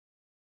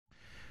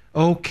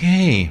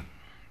Okay.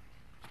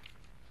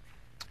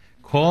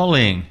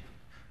 Calling,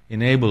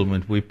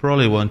 enablement. We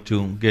probably want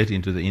to get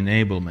into the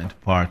enablement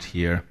part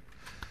here.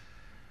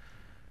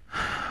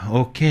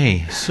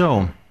 Okay,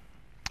 so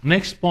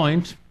next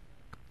point.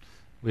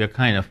 We are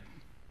kind of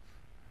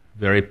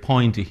very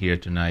pointy here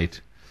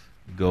tonight.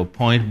 We go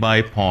point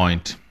by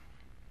point.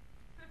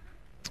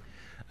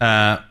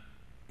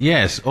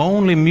 Yes,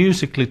 only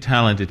musically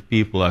talented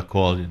people are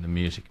called in the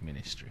music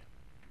ministry.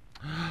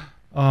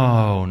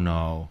 Oh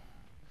no.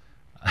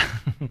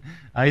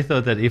 I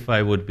thought that if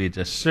I would be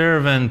just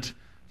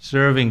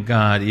serving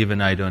God,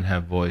 even I don't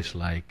have voice,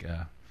 like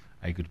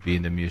I could be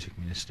in the music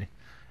ministry.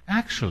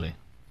 Actually,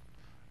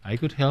 I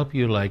could help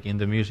you like in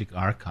the music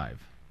archive.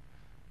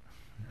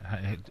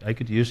 I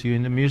could use you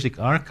in the music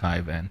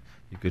archive, and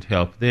you could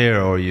help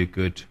there, or you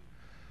could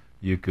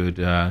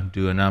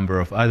do a number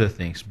of other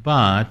things.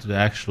 But the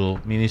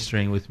actual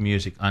ministering with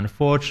music,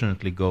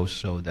 unfortunately, goes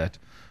so that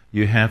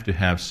you have to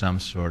have some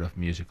sort of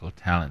musical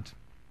talent.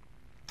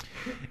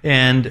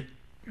 And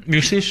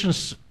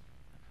musicians,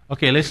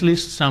 okay, let's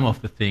list some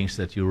of the things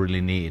that you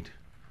really need.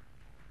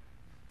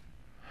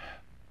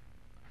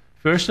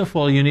 First of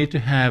all, you need to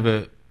have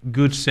a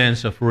good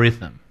sense of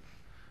rhythm.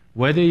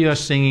 Whether you are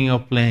singing or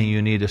playing,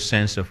 you need a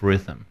sense of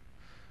rhythm.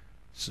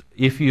 So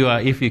if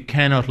you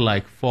cannot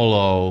like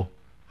follow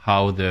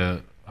how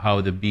the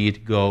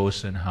beat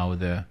goes and how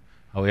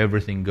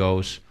everything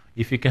goes,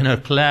 if you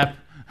cannot clap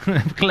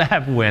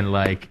when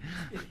like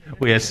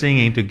we are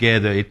singing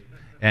together,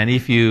 and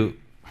if you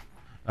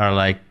are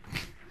like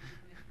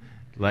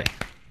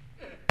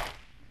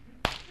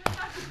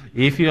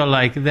if you are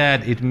like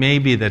that, it may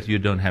be that you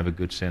don't have a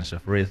good sense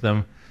of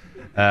rhythm.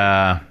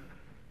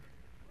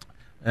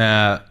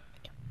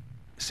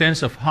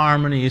 Sense of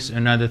harmony is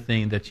another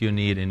thing that you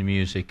need in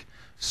music,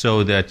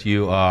 so that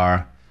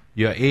you're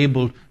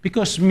able,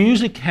 because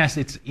music has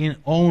its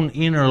own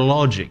inner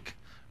logic.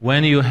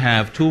 When you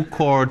have two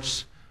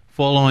chords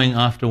following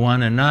after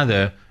one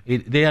another,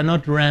 they are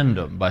not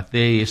random, but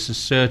there is a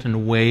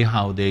certain way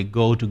how they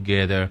go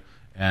together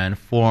and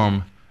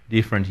form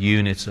different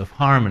units of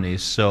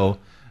harmonies. So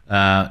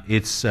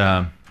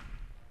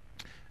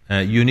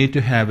you need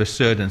to have a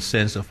certain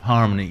sense of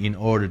harmony in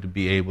order to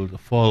be able to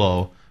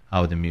follow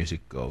how the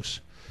music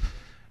goes.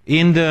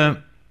 In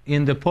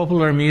the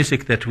popular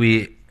music that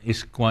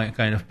is quite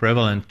kind of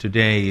prevalent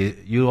today,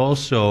 you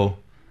also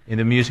in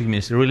the music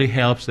ministry really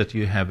helps that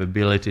you have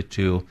ability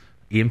to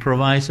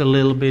improvise a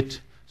little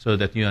bit, so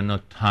that you are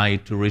not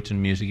tied to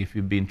written music. If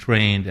you've been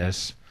trained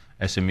as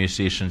a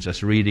musician,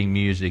 just reading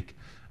music,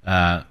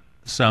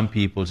 some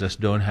people just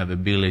don't have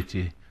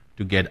ability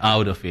to get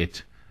out of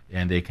it,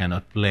 and they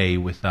cannot play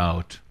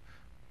without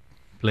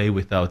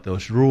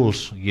those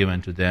rules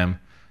given to them,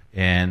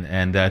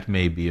 and that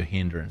may be a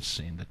hindrance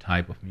in the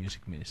type of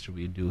music ministry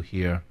we do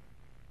here.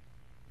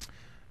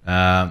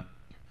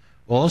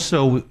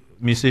 Also,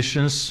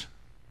 musicians,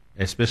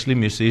 especially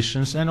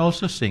musicians and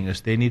also singers,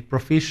 they need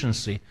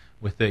proficiency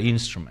with the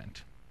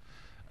instrument.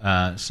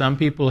 Some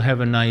people have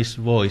a nice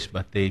voice,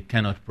 but they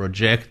cannot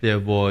project their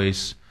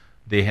voice.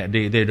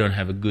 They don't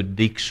have a good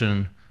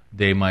diction.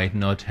 They might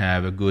not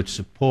have a good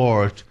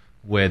support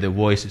where the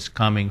voice is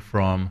coming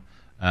from.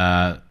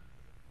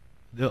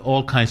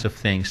 All kinds of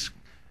things.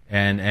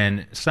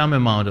 And some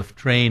amount of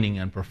training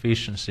and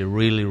proficiency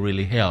really,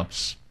 really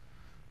helps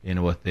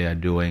in what they are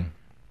doing.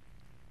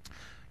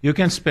 You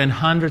can spend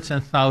hundreds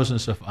and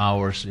thousands of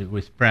hours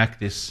with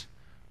practice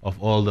of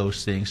all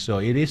those things, so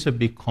it is a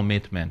big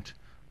commitment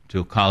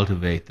to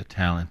cultivate the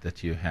talent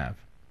that you have.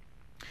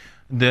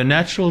 The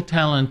natural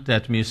talent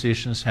that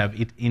musicians have,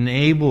 it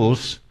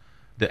enables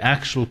the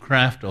actual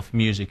craft of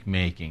music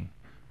making,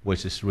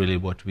 which is really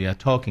what we are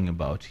talking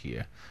about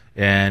here.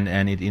 And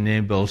it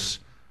enables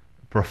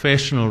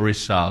professional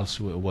results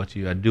with what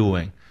you are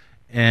doing.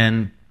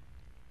 And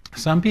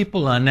some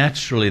people are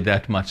naturally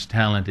that much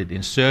talented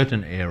in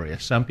certain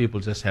areas. Some people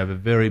just have a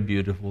very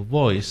beautiful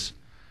voice,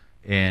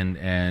 and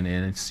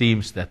it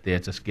seems that they're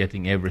just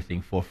getting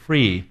everything for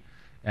free.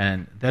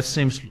 And that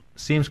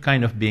seems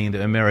kind of being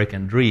the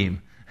American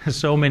dream.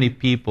 So many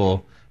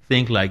people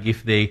think like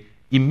if they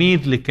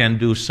immediately can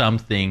do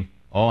something,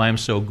 oh, I'm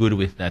so good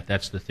with that,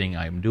 that's the thing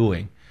I'm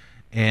doing.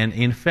 And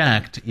in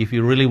fact, if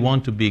you really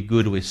want to be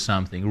good with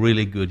something,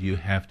 really good, you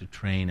have to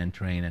train and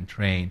train and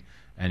train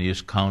and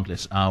use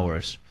countless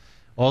hours.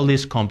 All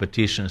these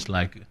competitions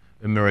like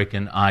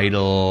American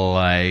Idol,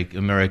 like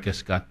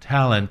America's Got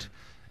Talent,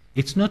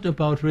 it's not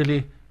about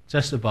really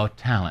just about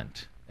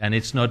talent. And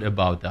it's not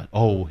about that,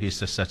 oh, he's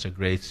just such a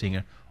great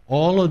singer.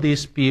 All of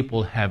these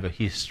people have a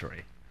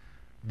history.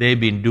 They've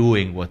been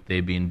doing what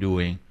they've been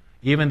doing.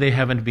 Even they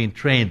haven't been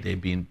trained,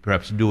 they've been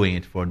perhaps doing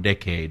it for a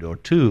decade or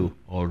two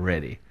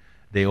already.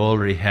 They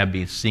already have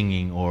been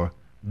singing or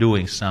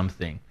doing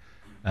something.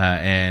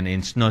 And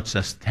it's not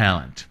just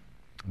talent.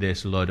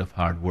 There's a lot of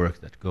hard work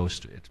that goes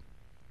to it.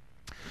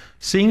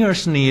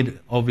 Singers need,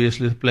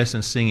 obviously, a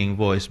pleasant singing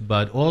voice,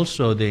 but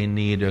also they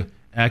need an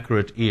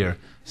accurate ear.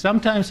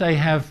 Sometimes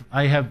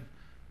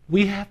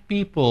we have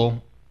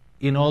people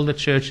in all the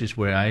churches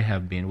where I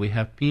have been, we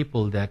have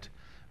people that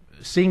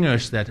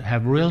singers that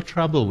have real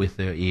trouble with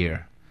their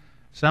ear.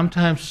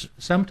 Sometimes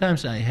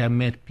I have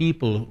met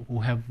people who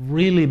have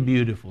really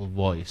beautiful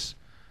voice,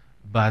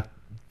 but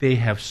they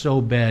have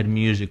so bad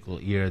musical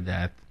ear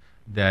that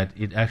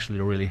it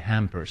actually really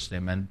hampers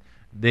them, and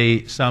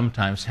they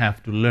sometimes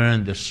have to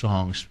learn the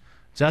songs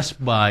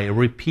just by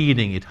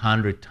repeating it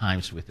 100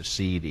 times with the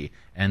CD,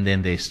 and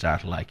then they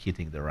start like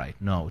hitting the right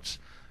notes.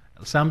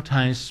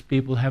 Sometimes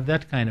people have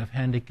that kind of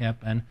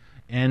handicap, and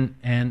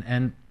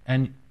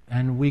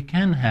we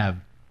can have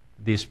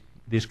this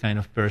kind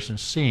of person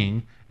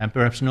sing, and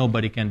perhaps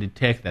nobody can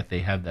detect that they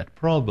have that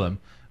problem,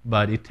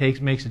 but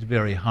it makes it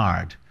very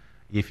hard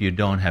if you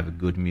don't have a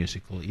good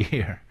musical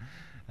ear.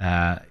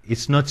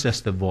 It's not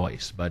just the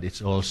voice, but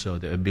it's also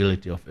the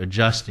ability of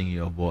adjusting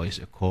your voice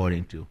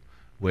according to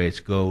where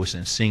it goes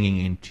and singing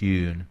in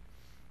tune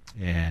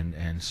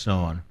and so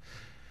on.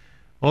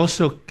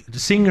 Also, the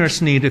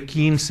singers need a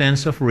keen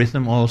sense of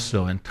rhythm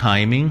also and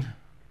timing,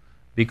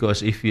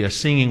 because if you are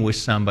singing with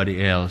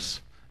somebody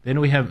else, then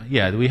we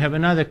have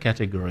another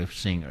category of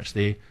singers.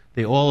 They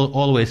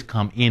always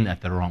come in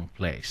at the wrong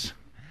place.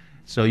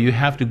 So you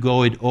have to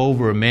go it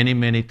over many,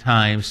 many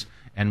times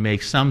and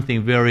make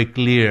something very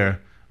clear.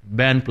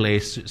 Band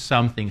plays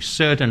something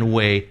certain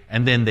way,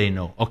 and then they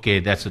know, okay,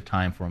 that's the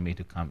time for me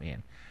to come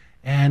in.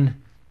 And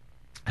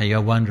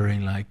you're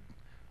wondering, like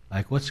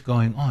what's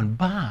going on?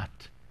 But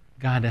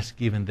God has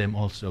given them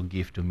also a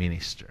gift to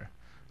minister.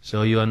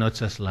 So you are not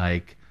just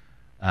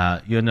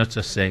you're not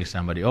just saying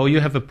somebody, oh, you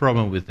have a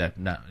problem with that.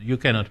 No, you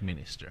cannot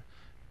minister.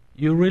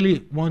 You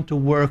really want to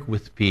work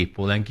with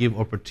people and give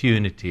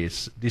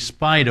opportunities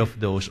despite of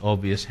those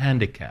obvious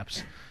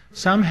handicaps.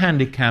 Some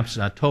handicaps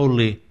are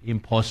totally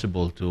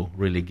impossible to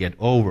really get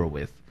over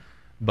with,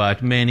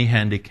 but many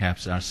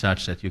handicaps are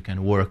such that you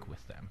can work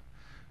with them.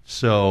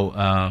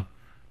 So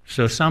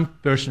some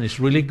person is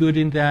really good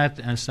in that,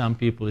 and some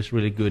people is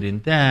really good in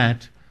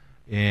that,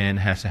 and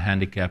has a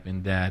handicap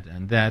in that,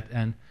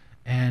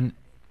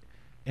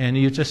 and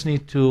you just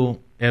need to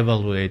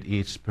evaluate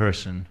each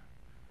person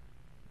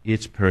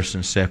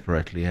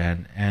separately,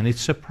 and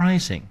it's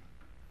surprising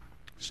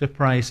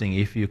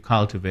if you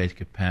cultivate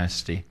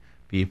capacity,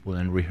 people,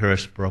 and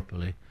rehearse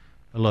properly,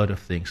 a lot of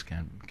things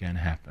can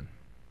happen.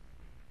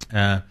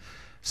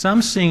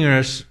 Some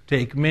singers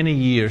take many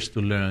years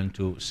to learn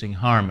to sing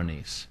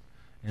harmonies,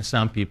 and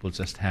some people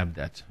just have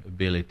that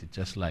ability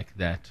just like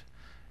that.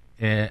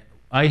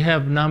 I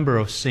have a number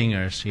of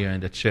singers here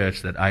in the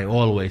church that I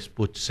always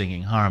put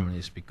singing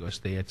harmonies because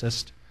they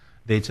just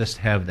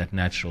have that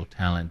natural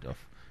talent of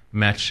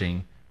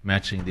matching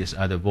these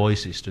other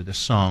voices to the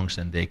songs,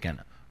 and they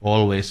can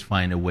always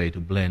find a way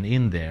to blend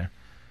in there.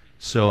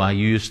 So I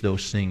use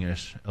those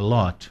singers a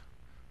lot.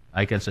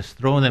 I can just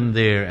throw them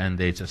there, and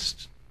they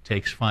just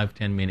takes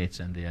 5-10 minutes,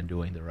 and they are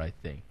doing the right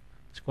thing.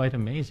 It's quite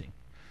amazing.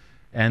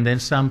 And then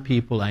some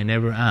people I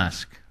never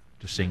ask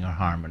to sing a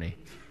harmony.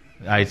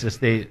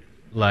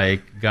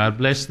 God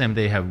bless them,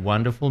 they have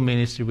wonderful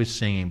ministry with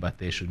singing, but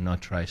they should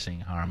not try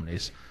singing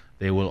harmonies.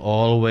 They will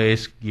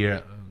always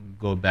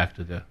go back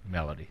to the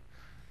melody.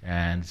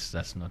 And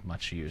that's not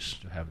much use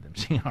to have them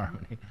sing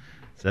harmony. It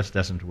just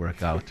doesn't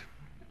work out.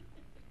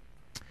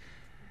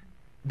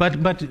 But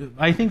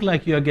I think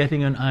you are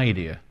getting an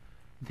idea.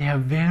 There are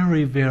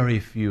very, very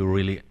few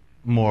really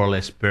more or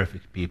less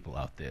perfect people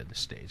out there on the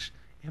stage.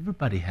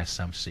 Everybody has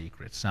some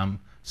secret, some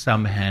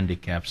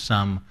handicap,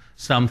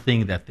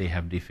 something that they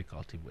have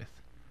difficulty with.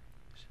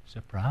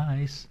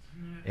 Surprise!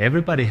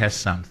 Everybody has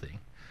something.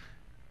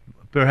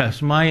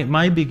 Perhaps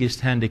my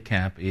biggest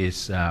handicap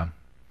is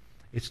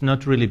it's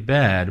not really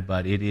bad,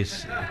 but it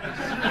is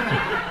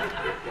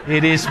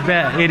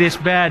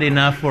bad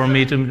enough for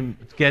me to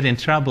get in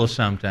trouble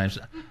sometimes.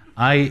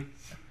 I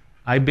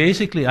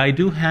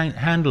do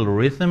handle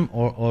rhythm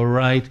all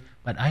right,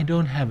 but I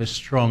don't have a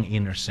strong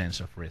inner sense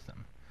of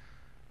rhythm.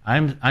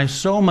 I'm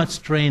so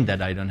much trained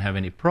that I don't have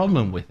any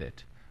problem with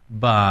it,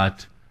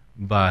 but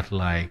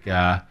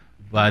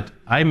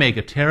I make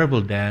a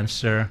terrible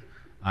dancer.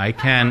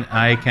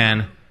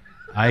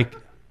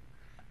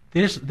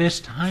 There's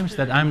times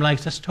that I'm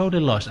just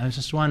totally lost. I'm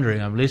just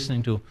wondering. I'm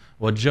listening to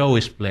what Joe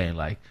is playing.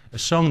 A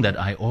song that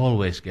I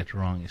always get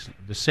wrong is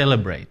the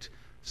Celebrate.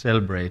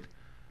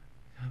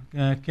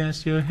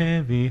 Cast your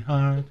heavy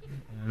heart.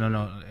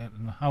 No.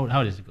 How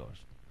does it go?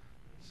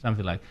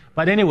 Something like.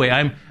 But anyway,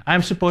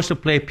 I'm supposed to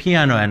play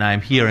piano, and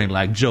I'm hearing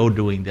Joe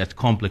doing that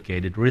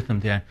complicated rhythm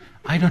there.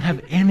 I don't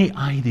have any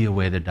idea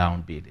where the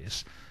downbeat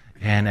is,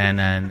 and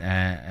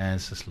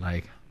it's just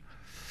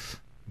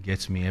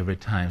gets me every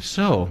time.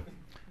 So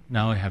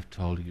now I have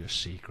told you a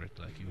secret,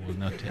 you will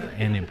not tell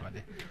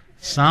anybody.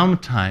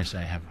 Sometimes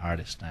I have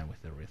hardest time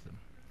with the rhythm.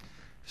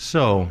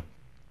 So,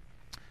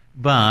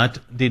 but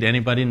did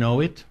anybody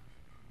know it?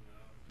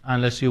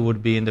 Unless you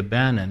would be in the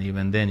band, and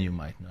even then you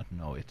might not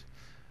know it.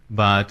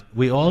 But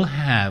we all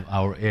have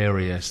our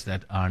areas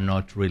that are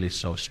not really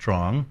so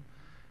strong,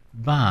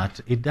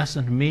 but it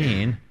doesn't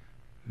mean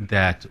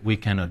that we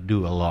cannot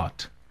do a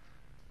lot.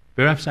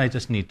 Perhaps I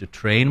just need to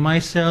train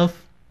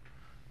myself.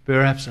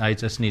 Perhaps I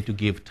just need to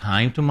give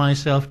time to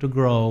myself to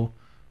grow.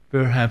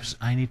 perhaps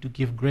I need to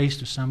give grace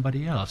to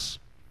somebody else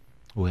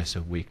who has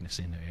a weakness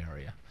in the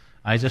area.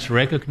 I just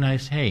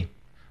recognize, hey,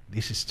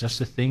 this is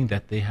just a thing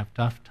that they have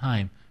tough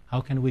time.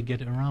 How can we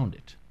get around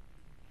it?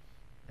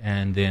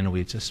 And then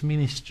we just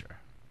minister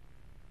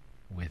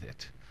with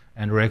it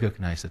and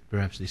recognize that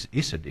perhaps this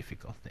is a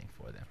difficult thing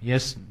for them.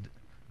 Yes,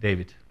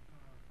 David?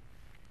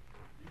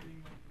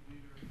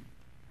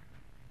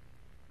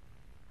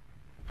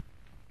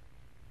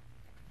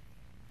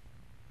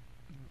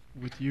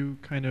 With you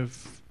kind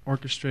of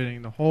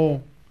orchestrating the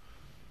whole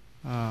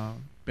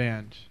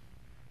band,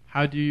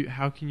 how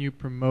can you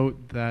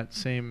promote that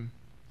same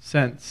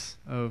sense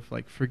of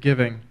like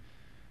forgiving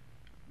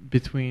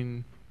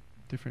between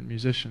different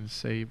musicians?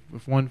 Say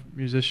if one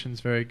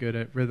musician's very good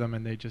at rhythm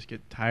and they just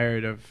get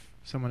tired of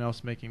someone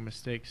else making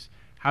mistakes,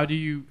 how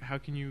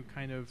can you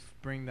kind of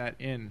bring that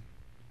in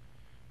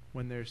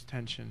when there's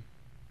tension?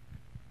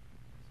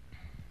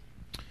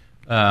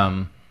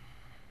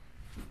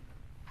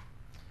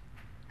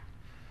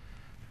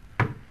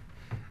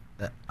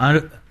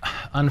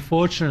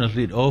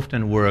 Unfortunately, it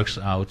often works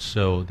out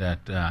so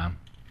that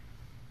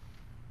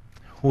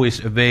who is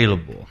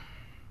available.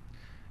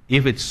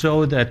 If it's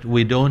so that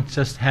we don't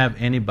just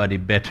have anybody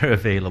better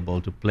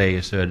available to play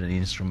a certain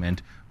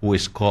instrument who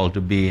is called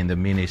to be in the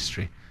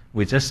ministry,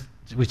 we just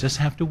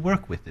have to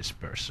work with this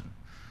person.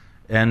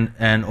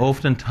 And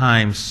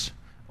oftentimes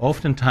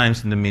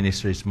in the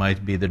ministries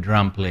might be the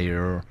drum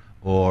player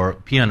or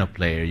piano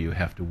player you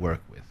have to work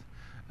with.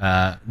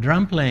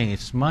 Drum playing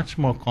is much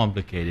more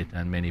complicated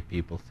than many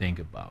people think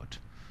about.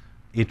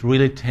 It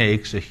really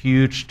takes a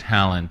huge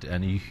talent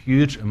and a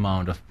huge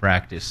amount of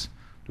practice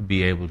to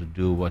be able to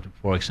do what,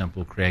 for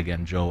example, Craig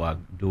and Joe are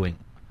doing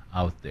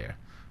out there.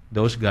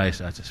 Those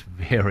guys are just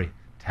very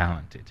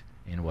talented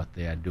in what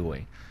they are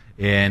doing.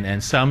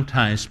 And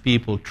sometimes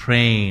people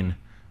train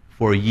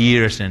for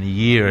years and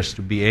years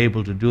to be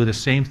able to do the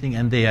same thing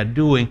and they are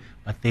doing,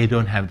 but they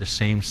don't have the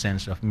same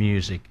sense of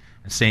music,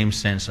 the same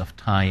sense of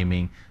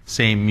timing,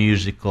 same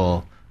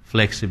musical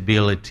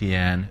flexibility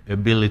and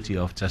ability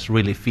of just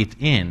really fit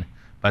in,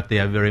 but they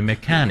are very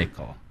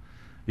mechanical.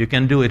 You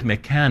can do it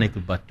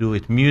mechanical, but do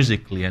it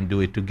musically and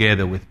do it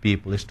together with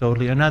people is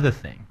totally another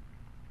thing.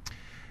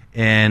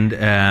 And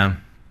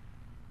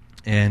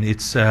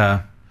it's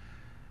a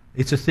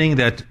thing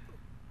that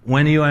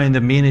when you are in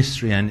the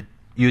ministry and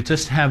you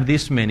just have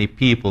this many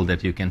people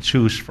that you can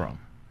choose from,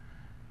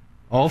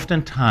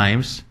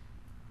 oftentimes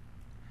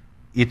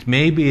it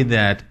may be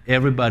that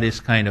everybody is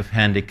kind of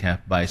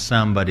handicapped by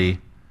somebody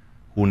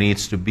who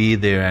needs to be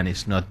there and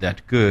is not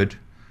that good,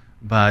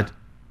 but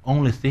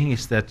only thing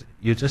is that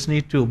you just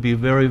need to be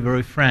very,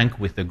 very frank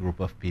with a group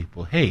of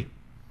people. Hey,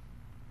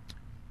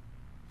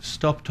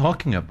 stop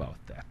talking about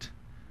that.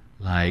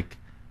 Like,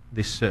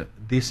 this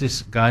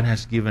is God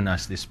has given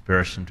us this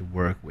person to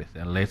work with,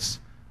 and let's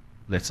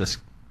just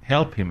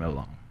help him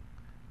along,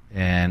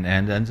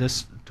 and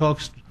just talk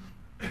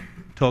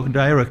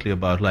directly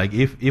about, like,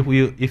 if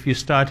you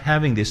start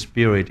having this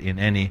spirit in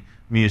any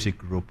music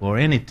group or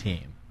any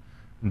team,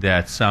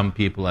 that some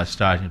people are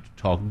starting to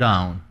talk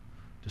down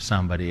to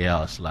somebody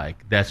else, like,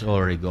 that's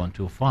already gone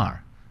too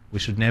far. We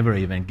should never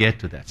even get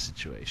to that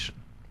situation.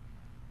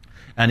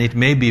 And it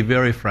may be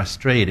very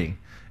frustrating.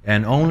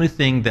 And only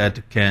thing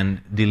that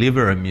can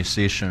deliver a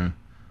musician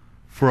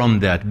from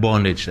that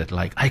bondage, that,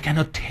 like, I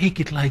cannot take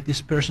it, like,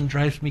 this person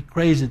drives me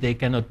crazy, they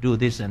cannot do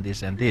this and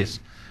this and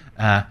this,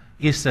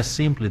 is just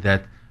simply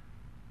that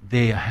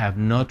they have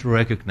not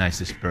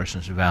recognized this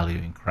person's value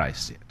in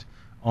Christ yet.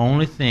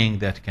 Only thing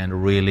that can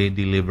really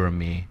deliver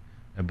me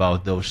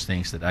about those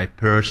things, that I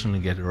personally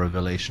get a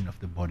revelation of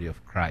the body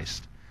of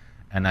Christ,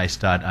 and I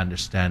start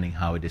understanding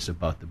how it is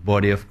about the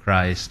body of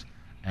Christ,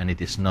 and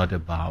it is not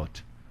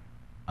about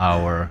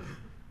our,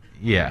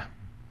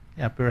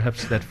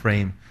 perhaps that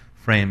frame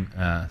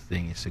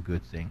thing is a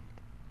good thing.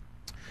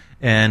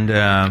 And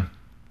I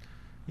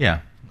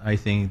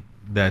think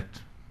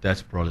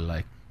that's probably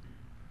like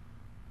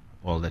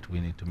all that we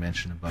need to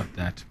mention about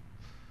that.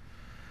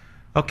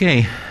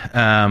 Okay,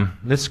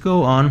 let's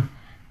go on.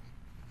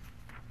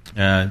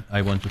 I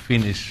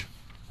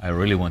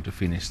really want to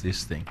finish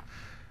this thing.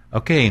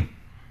 Okay.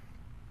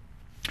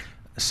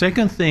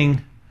 Second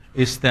thing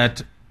is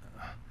that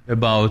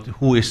about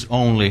who is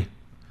only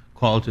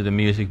called to the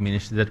music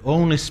ministry, that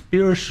only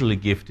spiritually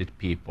gifted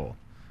people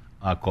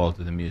are called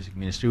to the music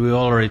ministry. We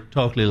already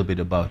talked a little bit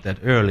about that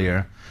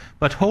earlier.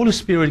 But Holy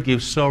Spirit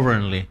gives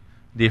sovereignly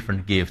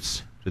different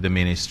gifts to the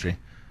ministry,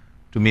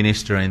 to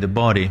minister in the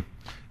body.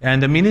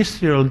 And the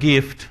ministerial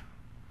gift,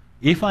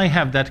 if I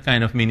have that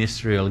kind of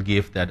ministerial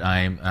gift that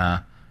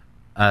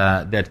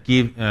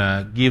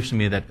gives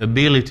me that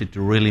ability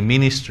to really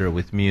minister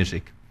with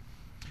music,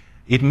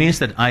 it means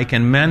that I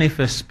can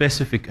manifest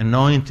specific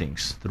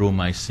anointings through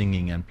my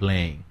singing and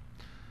playing.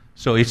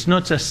 So it's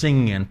not just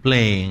singing and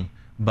playing,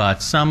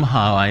 but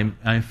somehow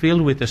I'm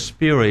filled with the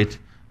Spirit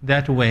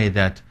that way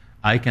that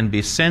I can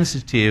be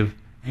sensitive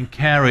and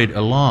carried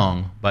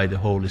along by the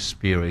Holy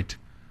Spirit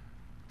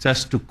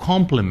just to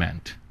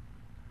complement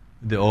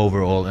the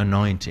overall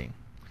anointing.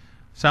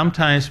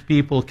 Sometimes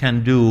people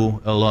can do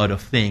a lot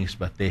of things,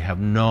 but they have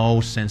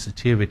no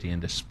sensitivity in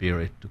the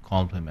spirit to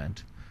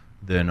complement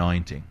the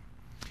anointing.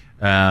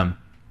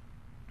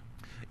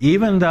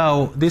 Even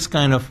though this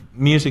kind of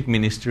music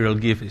ministerial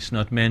gift is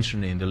not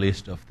mentioned in the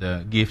list of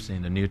the gifts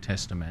in the New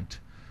Testament,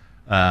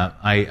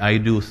 I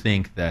do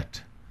think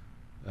that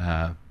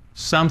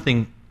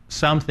something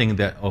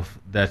that of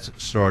that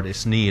sort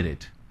is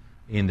needed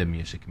in the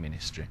music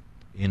ministry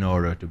in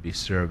order to be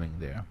serving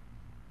there.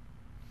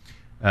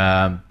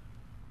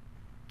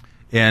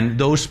 And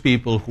those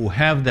people who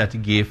have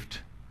that gift,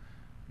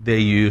 they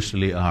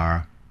usually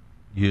are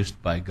used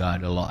by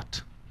God a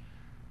lot,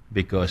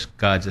 because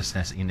God just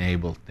has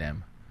enabled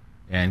them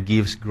and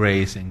gives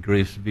grace and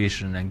gives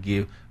vision and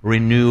give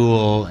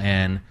renewal,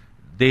 and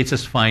they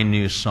just find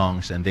new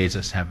songs and they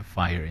just have a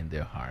fire in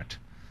their heart.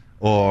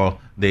 Or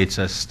they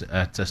just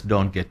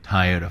don't get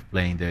tired of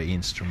playing their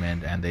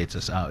instrument, and they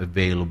just are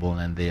available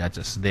and they are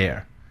just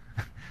there.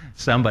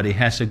 Somebody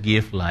has a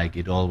gift, like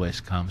it always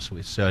comes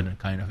with certain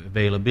kind of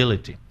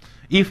availability,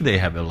 if they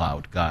have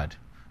allowed God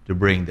to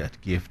bring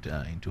that gift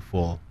into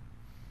full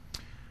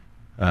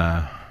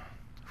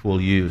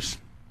use.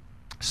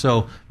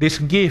 So this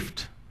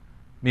gift,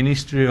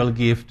 ministerial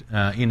gift,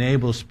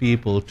 enables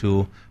people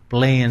to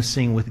play and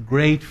sing with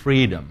great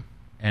freedom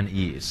and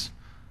ease.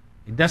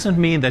 It doesn't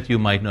mean that you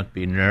might not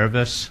be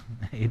nervous.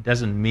 It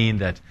doesn't mean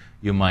that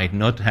you might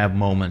not have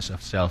moments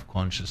of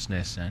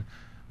self-consciousness, and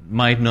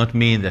might not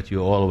mean that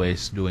you're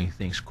always doing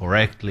things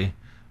correctly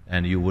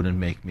and you wouldn't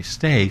make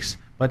mistakes.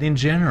 But in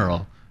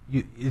general,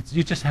 you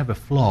just have a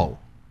flow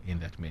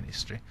in that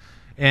ministry.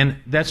 And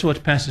that's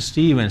what Pastor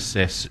Stevens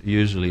says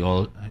used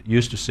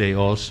to say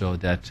also,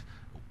 that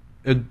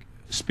a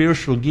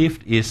spiritual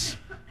gift is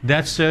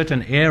that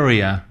certain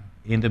area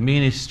in the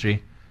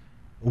ministry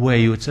where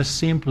you just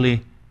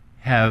simply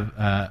have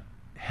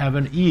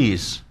an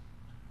ease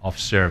of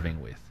serving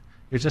with.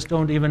 You just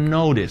don't even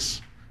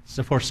notice.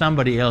 So for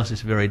somebody else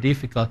it's very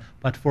difficult,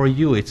 but for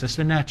you it's just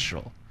a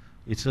natural.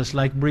 It's just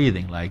like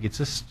breathing, like it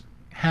just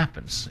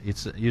happens.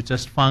 You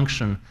just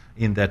function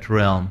in that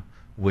realm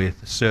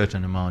with a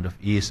certain amount of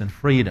ease and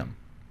freedom.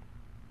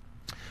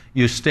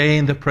 You stay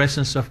in the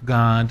presence of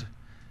God,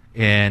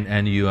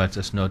 and you are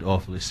just not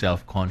awfully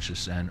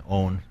self-conscious and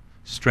own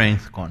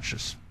strength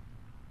conscious.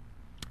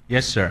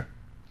 Yes, sir.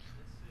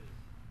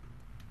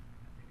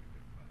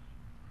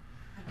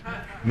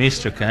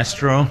 Mr.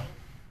 Castro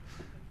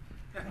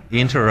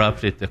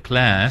interrupted the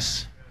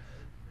class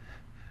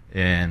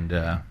and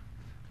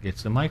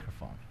gets the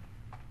microphone.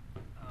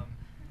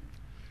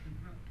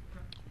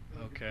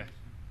 Okay.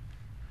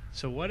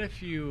 So what if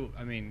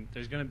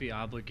there's going to be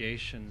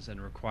obligations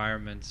and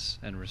requirements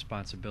and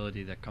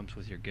responsibility that comes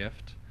with your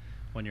gift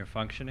when you're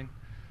functioning.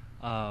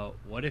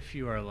 What if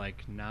you are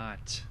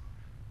not,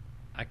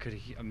 I could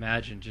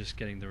imagine just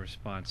getting the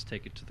response,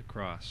 take it to the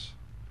cross.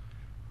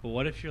 But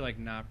what if you're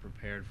not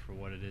prepared for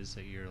what it is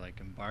that you're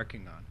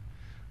embarking on?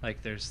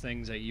 There's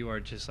things that you are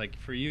just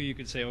for you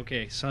could say,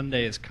 okay,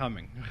 Sunday is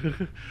coming,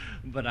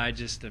 but I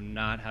just am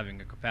not having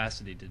a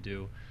capacity to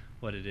do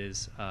what it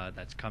is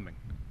that's coming.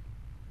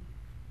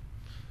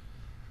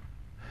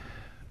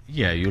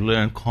 Yeah, you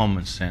learn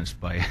common sense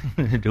by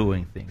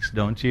doing things,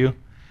 don't you?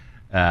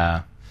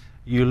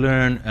 You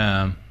learn,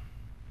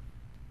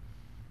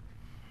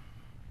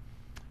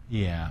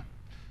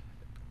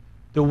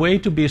 the way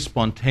to be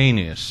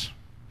spontaneous,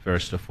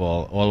 first of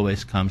all,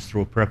 always comes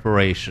through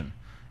preparation.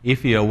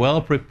 If you are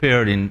well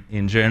prepared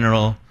in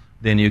general,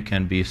 then you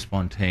can be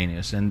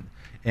spontaneous. And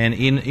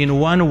in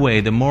one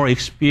way, the more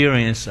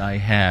experience I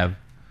have,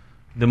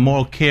 the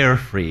more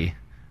carefree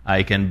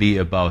I can be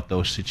about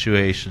those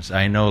situations.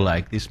 I know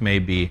this may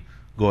be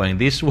going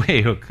this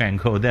way or can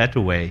go that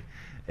way,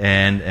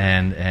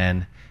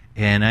 and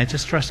I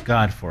just trust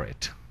God for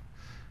it.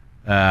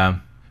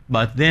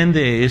 But then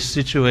there is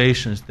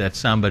situations that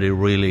somebody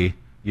really,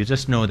 you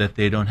just know that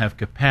they don't have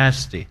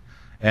capacity,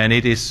 and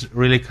it is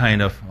really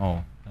kind of,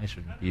 I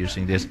shouldn't be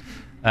using this.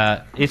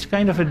 It's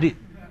kind of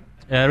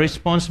a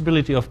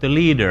responsibility of the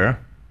leader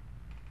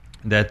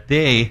that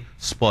they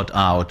spot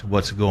out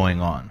what's going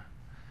on.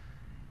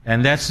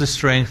 And that's the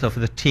strength of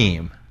the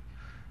team.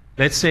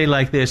 Let's say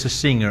there's a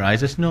singer, I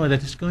just know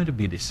that it's going to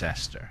be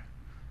disaster.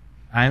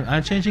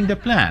 I'm changing the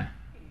plan.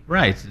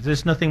 Right,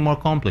 there's nothing more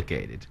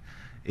complicated.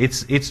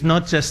 It's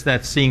not just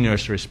that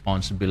singer's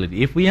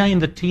responsibility. If we are in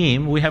the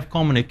team, we have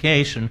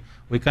communication,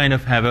 we kind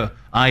of have an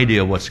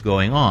idea of what's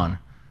going on.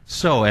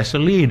 So as a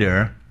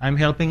leader, I'm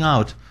helping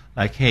out,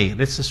 hey,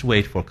 let's just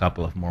wait for a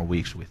couple of more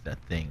weeks with that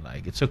thing.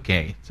 It's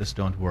okay, just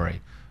don't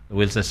worry.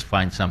 We'll just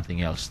find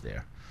something else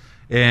there.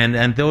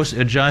 And those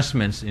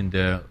adjustments in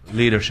the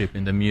leadership,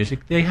 in the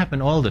music, they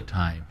happen all the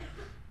time.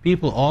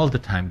 People all the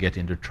time get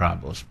into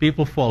troubles.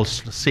 People fall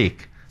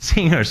sick.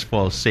 Singers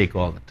fall sick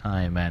all the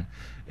time,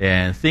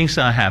 and things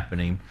are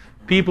happening.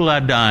 People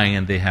are dying,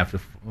 and they have to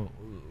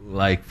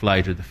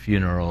fly to the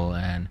funeral,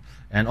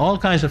 and all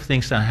kinds of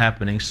things are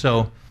happening.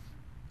 So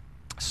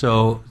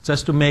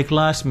just to make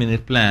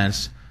last-minute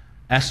plans,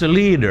 as a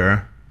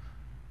leader,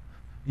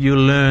 you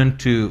learn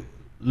to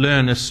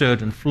learn a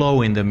certain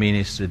flow in the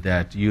ministry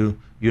that you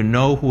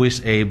know who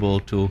is able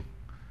to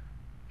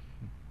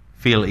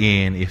fill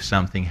in if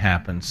something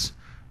happens.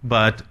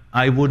 But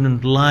I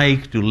wouldn't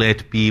like to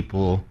let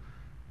people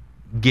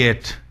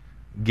get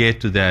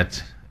to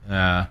that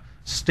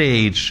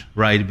stage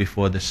right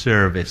before the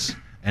service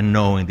and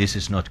knowing this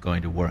is not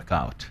going to work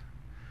out.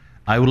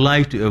 I would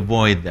like to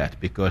avoid that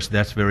because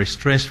that's very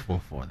stressful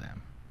for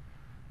them.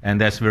 And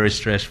that's very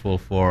stressful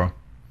for,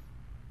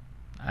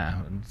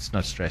 it's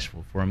not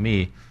stressful for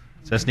me.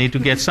 Just need to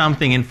get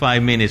something in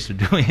 5 minutes to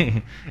do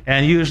it.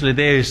 And usually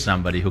there is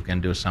somebody who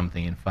can do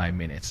something in 5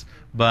 minutes.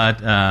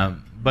 But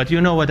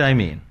you know what I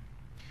mean.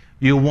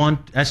 You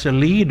want, as a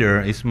leader,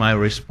 it's my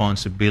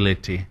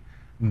responsibility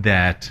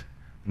that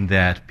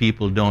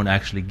people don't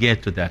actually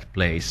get to that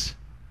place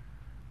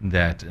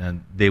that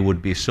they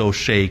would be so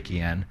shaky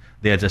and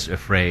they're just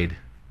afraid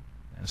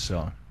and so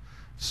on.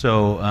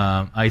 So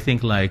I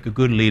think like a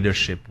good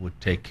leadership would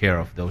take care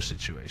of those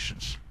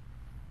situations.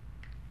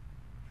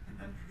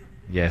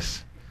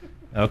 Yes.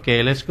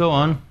 Okay, let's go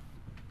on.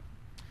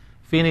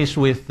 Finish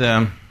with...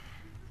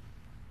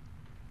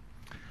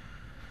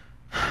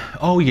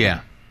 oh,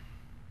 yeah.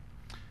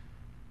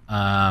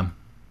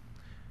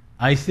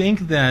 I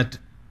think that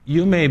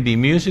you may be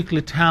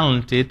musically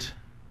talented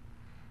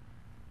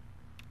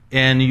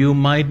and you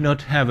might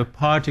not have a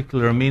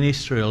particular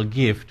ministerial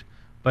gift,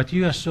 but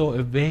you are so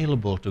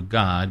available to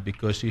God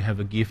because you have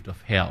a gift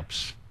of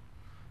helps.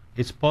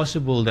 It's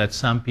possible that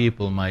some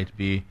people might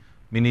be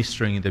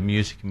ministering in the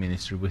music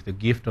ministry with a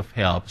gift of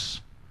helps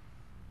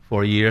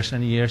for years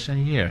and years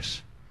and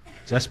years,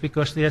 just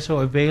because they are so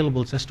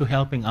available just to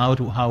helping out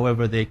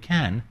however they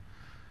can,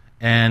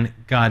 and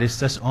God is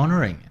just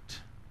honoring it.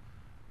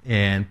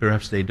 And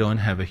perhaps they don't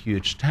have a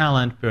huge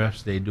talent,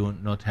 perhaps they do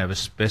not have a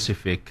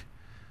specific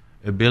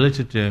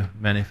ability to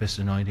manifest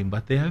anointing,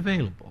 but they are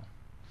available.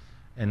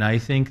 And I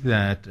think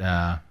that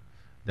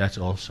that's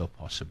also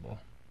possible.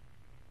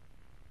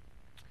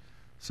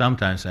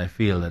 Sometimes I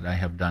feel that I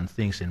have done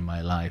things in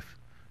my life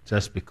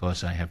just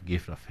because I have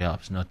gift of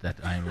helps, not that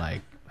I'm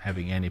like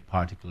having any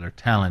particular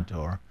talent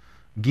or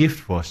gift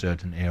for a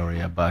certain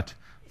area, but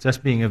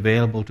just being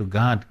available to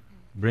God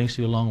brings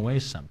you a long way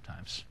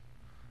sometimes.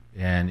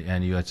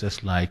 And you are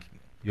just like,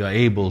 you are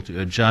able to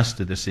adjust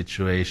to the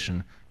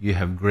situation, you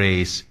have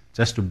grace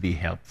just to be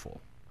helpful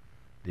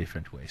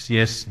different ways.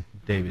 Yes,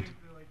 David?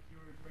 Like you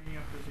were bringing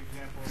up those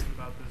examples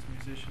about those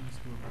musicians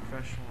who were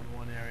professional in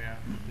one area,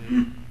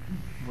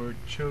 they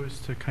chose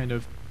to kind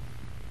of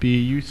be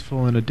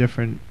useful in a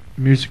different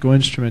musical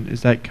instrument.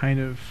 Is that kind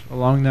of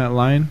along that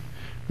line,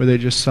 where they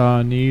just saw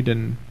a need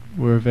and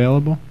were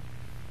available?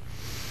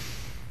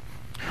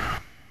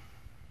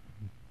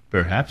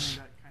 Perhaps.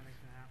 That kind of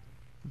can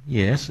happen.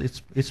 Yes,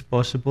 it's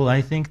possible.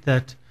 I think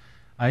that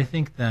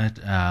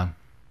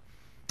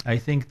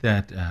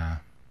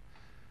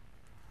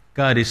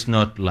God is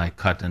not like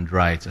cut and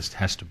dry. It just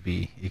has to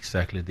be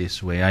exactly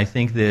this way. I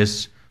think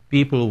there's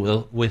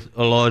people with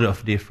a lot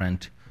of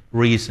different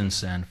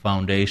reasons and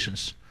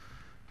foundations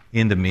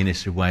in the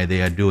ministry why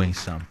they are doing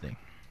something.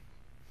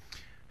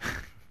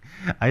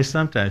 I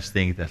sometimes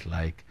think that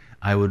like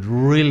I would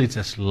really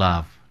just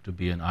love to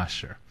be an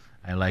usher.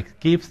 I like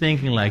keep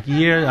thinking like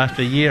year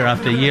after year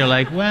after year,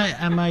 like why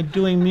am I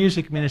doing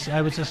music ministry?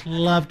 I would just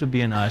love to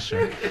be an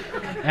usher.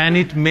 And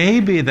it may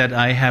be that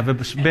I have a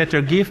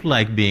better gift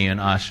like being an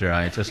usher.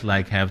 I just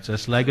like have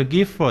just like a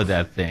gift for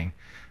that thing.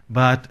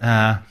 But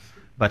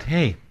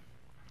hey,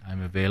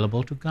 I'm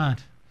available to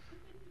God.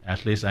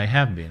 At least I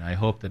have been. I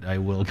hope that I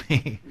will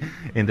be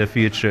in the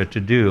future to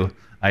do.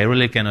 I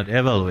really cannot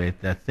evaluate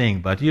that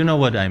thing, but you know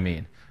what I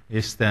mean.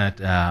 Is that,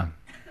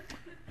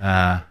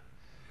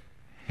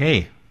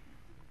 hey,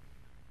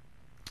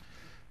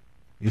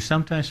 you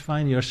sometimes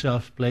find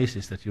yourself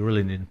places that you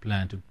really didn't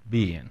plan to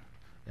be in,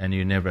 and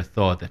you never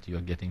thought that you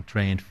are getting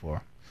trained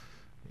for.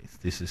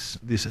 This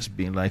has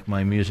been like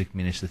my music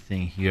ministry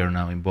thing here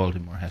now in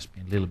Baltimore has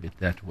been a little bit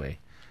that way.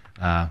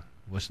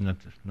 Was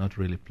not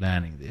really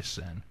planning this,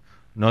 and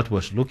not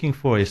was looking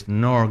for it,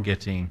 nor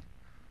getting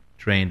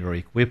trained or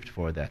equipped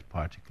for that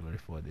particularly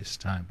for this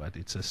time, but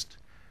it just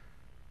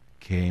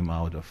came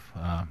out of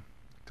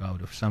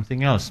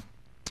something else.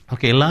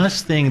 Okay,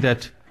 last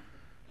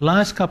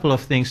couple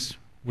of things.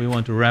 We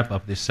want to wrap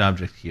up this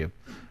subject here.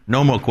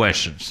 No more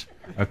questions.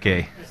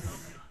 Okay.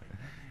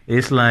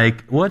 It's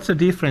like, what's the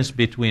difference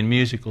between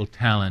musical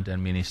talent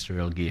and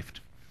ministerial gift?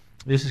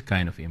 This is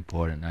kind of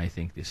important. I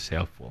think this is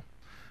helpful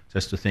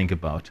just to think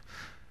about.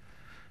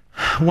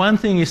 One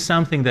thing is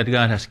something that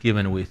God has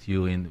given with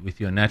you with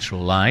your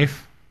natural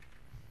life,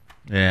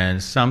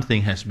 and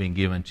something has been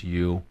given to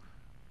you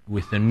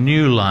with a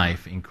new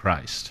life in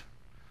Christ.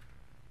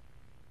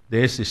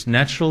 There's this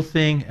natural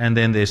thing, and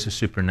then there's a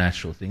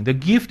supernatural thing. The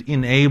gift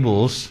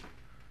enables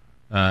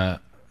the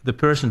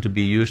person to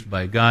be used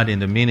by God in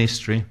the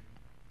ministry,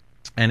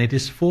 and it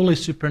is fully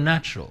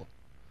supernatural.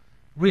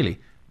 Really,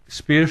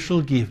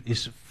 spiritual gift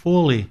is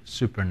fully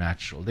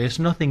supernatural. There's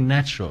nothing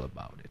natural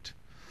about it.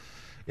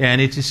 And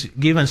it is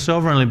given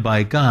sovereignly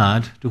by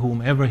God to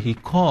whomever He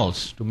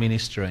calls to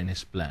minister in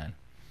His plan.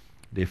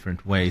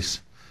 different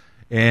ways.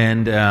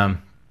 And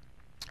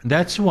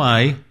that's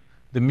why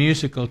the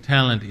musical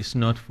talent is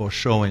not for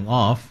showing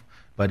off,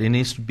 but it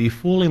needs to be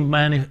fully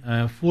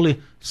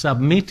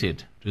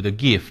submitted to the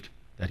gift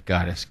that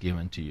God has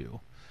given to you.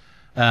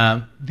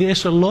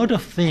 There's a lot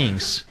of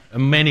things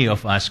many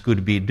of us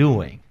could be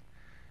doing.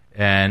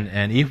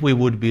 And if we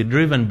would be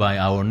driven by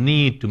our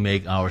need to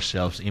make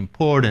ourselves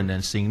important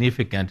and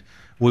significant,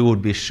 we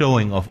would be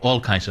showing off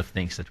all kinds of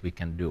things that we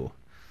can do.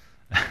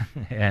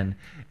 and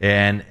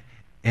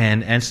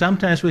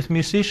sometimes with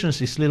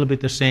musicians it's a little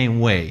bit the same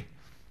way.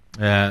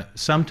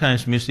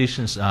 Sometimes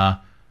musicians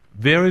are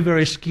very,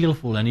 very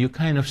skillful, and you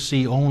kind of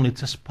see only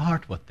just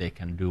part what they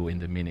can do in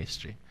the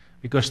ministry,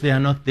 because they are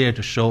not there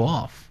to show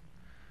off.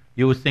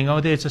 You would think, oh,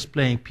 they're just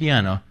playing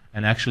piano,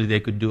 and actually they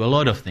could do a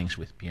lot of things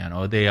with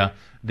piano. They are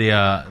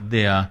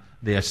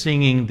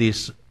singing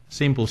these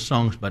simple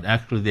songs, but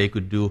actually they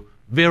could do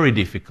very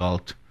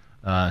difficult,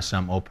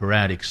 some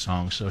operatic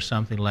songs or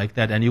something like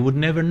that, and you would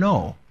never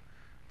know,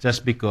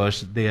 just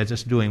because they are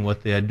just doing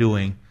what they are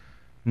doing,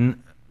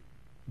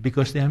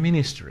 because they are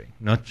ministering,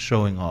 not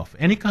showing off.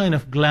 Any kind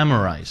of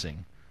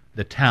glamorizing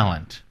the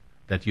talent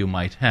that you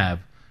might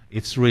have,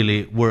 it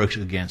really works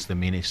against the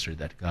ministry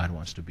that God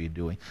wants to be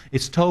doing.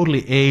 It's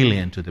totally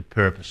alien to the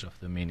purpose of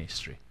the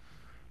ministry,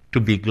 to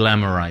be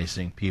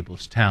glamorizing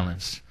people's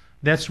talents.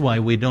 That's why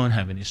we don't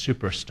have any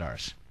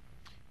superstars.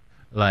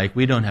 Like,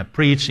 we don't have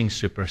preaching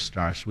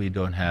superstars, we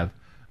don't have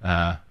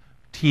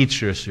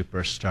teacher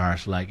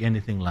superstars, like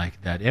anything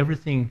like that.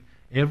 Everything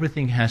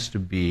has to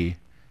be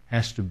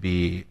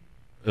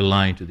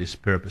aligned to this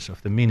purpose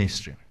of the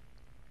ministry.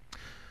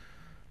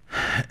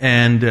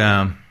 And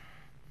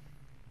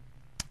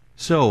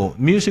so,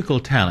 musical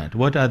talent,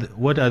 what are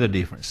the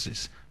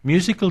differences?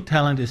 Musical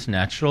talent is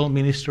natural,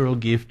 ministerial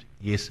gift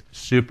is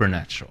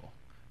supernatural,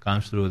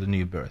 comes through the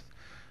new birth.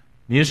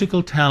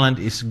 Musical talent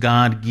is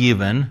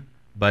God-given,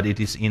 but it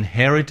is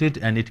inherited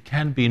and it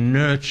can be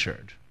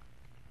nurtured.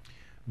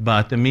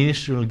 But the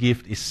ministerial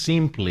gift is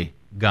simply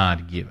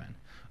God-given.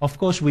 Of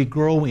course, we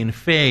grow in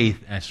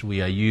faith as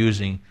we are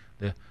using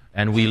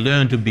and we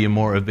learn to be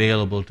more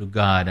available to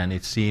God, and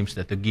it seems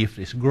that the gift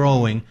is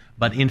growing,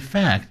 but in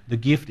fact, the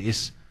gift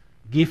is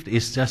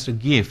just a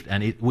gift,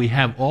 and we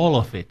have all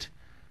of it.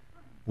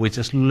 We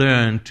just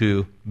learn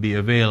to be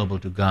available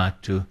to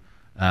God to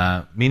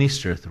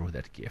minister through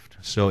that gift.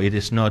 So it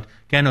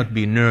cannot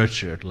be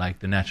nurtured like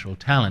the natural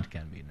talent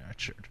can be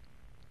nurtured.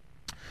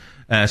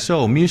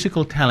 So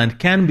musical talent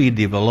can be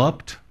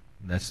developed.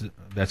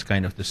 That's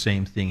kind of the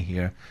same thing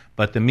here.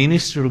 But the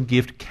ministerial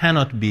gift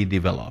cannot be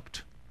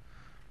developed,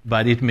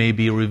 but it may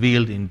be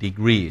revealed in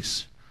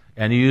degrees.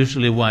 And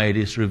usually why it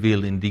is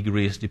revealed in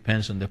degrees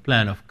depends on the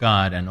plan of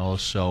God and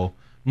also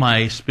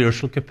my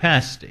spiritual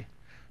capacity.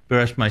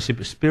 Perhaps my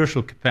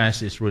spiritual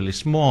capacity is really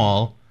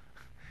small,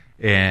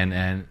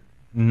 and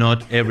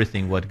not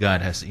everything what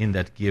God has in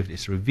that gift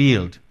is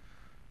revealed,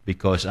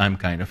 because I'm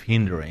kind of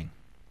hindering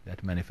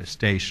that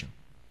manifestation.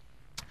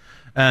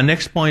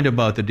 Next point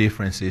about the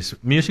difference is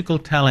musical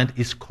talent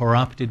is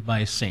corrupted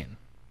by sin.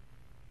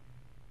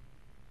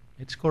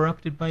 It's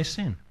corrupted by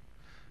sin.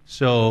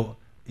 So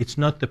it's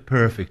not the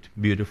perfect,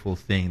 beautiful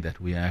thing that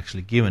we are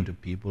actually given to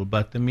people,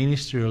 but the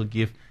ministerial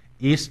gift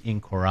is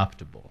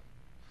incorruptible.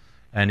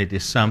 And it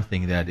is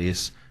something that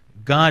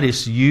God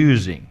is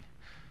using.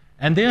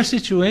 And there are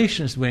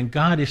situations when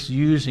God is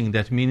using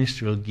that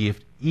ministerial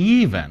gift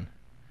even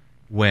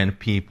when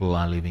people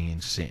are living in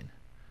sin.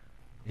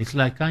 It's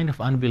like kind of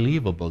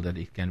unbelievable that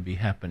it can be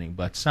happening,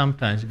 but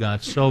sometimes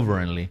God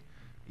sovereignly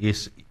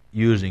is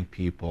using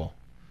people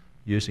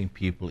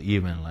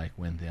even like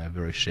when they are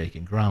very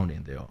shaking ground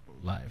in their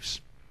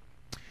lives.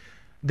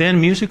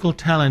 Then musical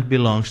talent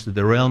belongs to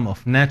the realm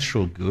of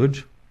natural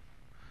good,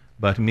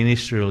 but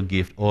ministerial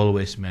gift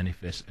always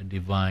manifests a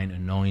divine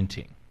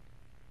anointing.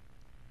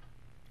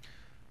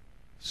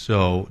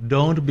 So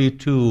don't be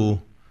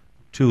too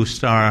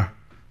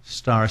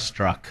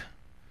starstruck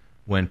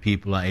when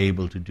people are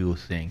able to do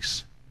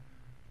things.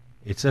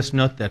 It's just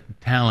not that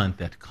talent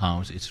that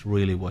counts, it's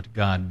really what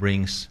God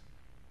brings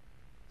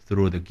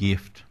through the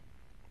gift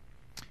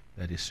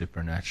that is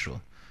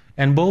supernatural.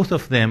 And both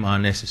of them are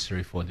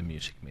necessary for the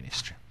music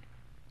ministry.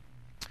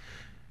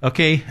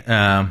 Okay,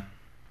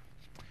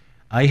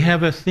 I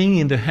have a thing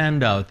in the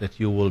handout that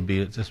you will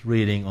be just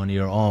reading on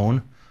your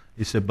own.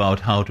 It's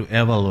about how to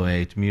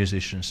evaluate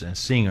musicians and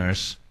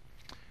singers.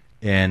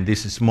 And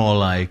this is more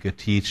like a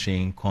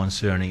teaching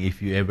concerning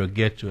if you ever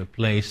get to a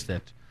place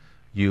that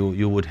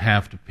you would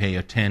have to pay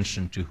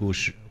attention to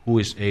who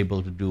is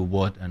able to do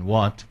what and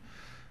what,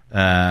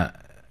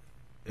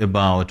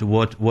 about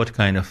what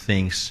kind of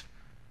things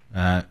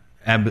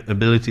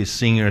abilities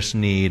singers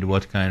need,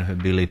 what kind of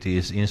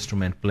abilities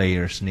instrument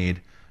players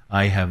need.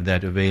 I have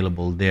that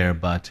available there,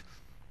 but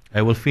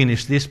I will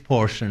finish this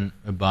portion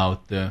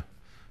about the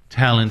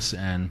talents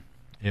and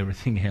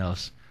everything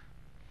else.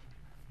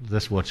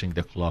 Just watching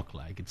the clock,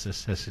 like it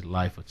just has a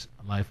life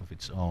of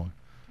its own.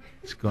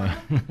 It's going.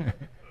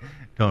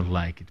 Don't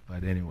like it,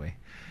 but anyway.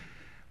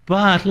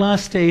 But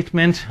last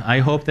statement, I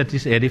hope that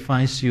this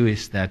edifies you,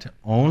 is that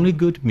only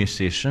good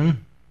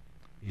musician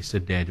is a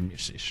dead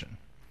musician.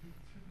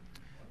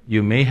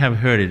 You may have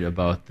heard it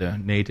about the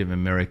Native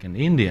American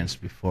Indians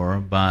before,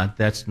 but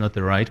that's not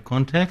the right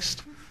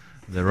context.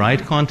 The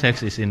right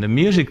context is in the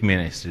music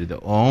ministry.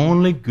 The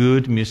only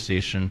good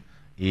musician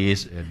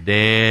is a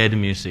dead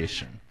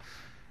musician.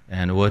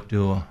 And what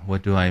do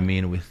I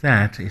mean with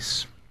that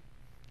is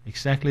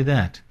exactly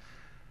that.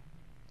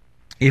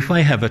 If I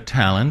have a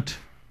talent,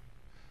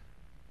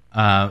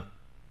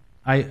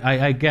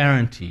 I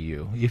guarantee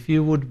you, if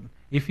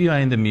you are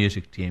in the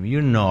music team,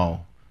 you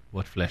know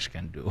what flesh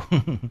can do.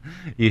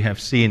 You have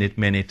seen it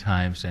many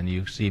times, and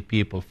you see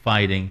people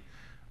fighting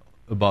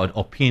about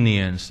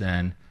opinions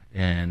and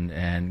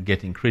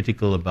getting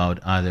critical about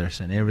others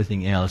and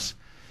everything else.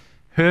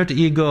 Hurt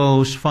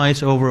egos,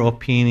 fights over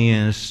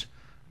opinions,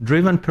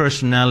 driven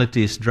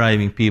personalities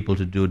driving people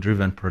to do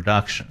driven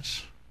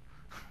productions.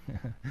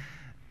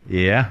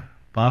 Yeah,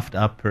 puffed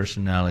up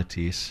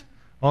personalities,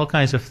 all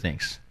kinds of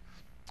things.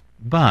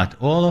 But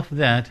all of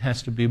that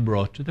has to be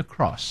brought to the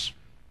cross.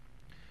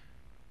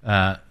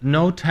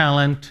 No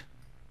talent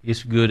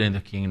is good in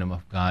the kingdom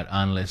of God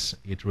unless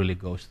it really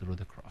goes through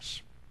the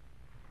cross.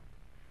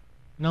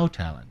 No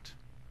talent.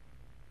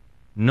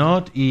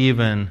 Not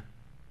even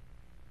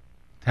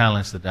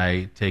talents that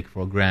I take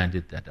for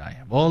granted that I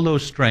have. All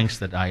those strengths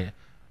that I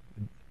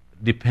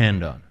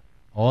depend on,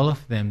 all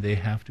of them, they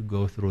have to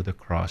go through the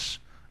cross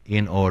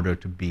in order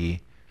to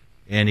be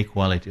any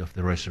quality of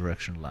the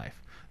resurrection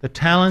life. The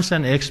talents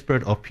and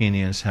expert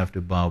opinions have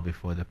to bow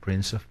before the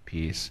Prince of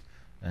Peace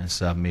and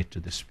submit to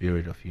the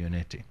spirit of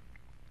unity.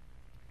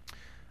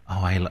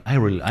 Oh, I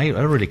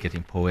really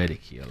getting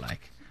poetic here.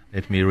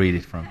 Let me read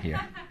it from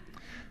here.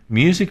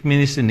 Music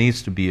ministry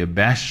needs to be a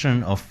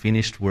bastion of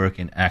finished work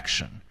in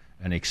action,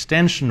 an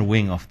extension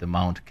wing of the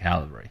Mount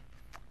Calvary.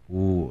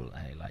 Ooh,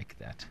 I like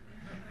that.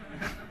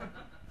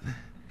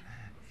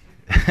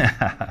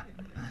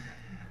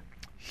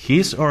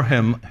 His or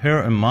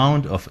her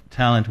amount of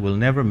talent will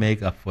never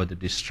make up for the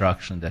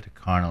destruction that a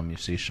carnal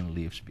musician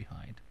leaves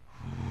behind.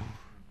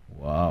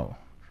 Wow.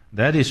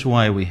 That is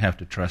why we have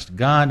to trust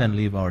God and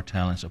leave our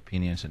talents,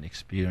 opinions, and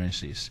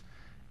experiences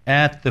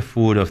at the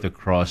foot of the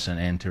cross and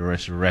enter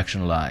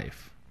resurrection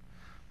life.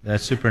 That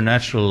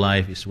supernatural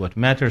life is what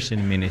matters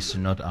in ministry,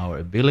 not our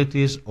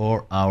abilities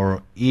or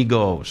our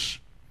egos.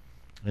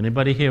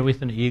 Anybody here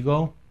with an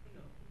ego?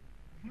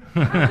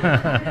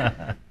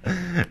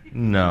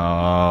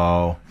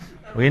 No.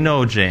 We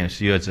know, James,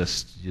 you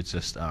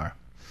just are.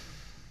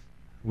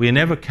 We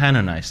never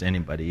canonized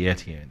anybody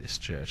yet here in this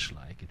church,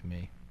 like it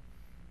may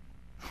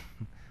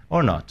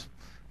or not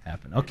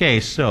happen. Okay,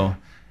 so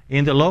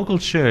in the local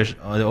church,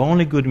 the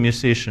only good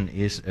musician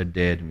is a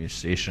dead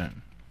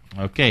musician.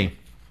 Okay.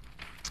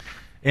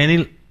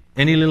 Any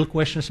little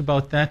questions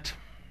about that?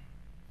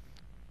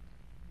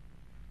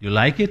 You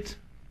like it?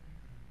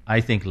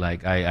 I think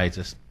I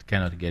just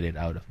cannot get it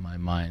out of my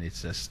mind.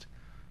 It's just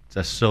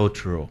so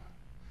true.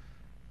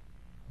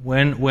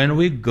 When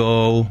we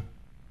go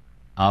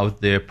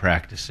out there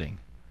practicing,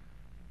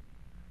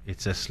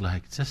 it's just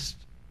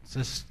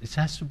it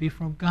has to be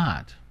from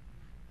God.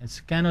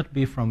 It cannot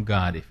be from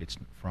God if it's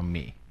from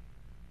me.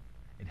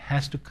 It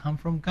has to come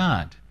from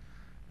God.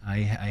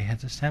 I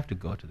just have to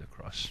go to the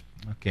cross.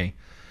 Okay.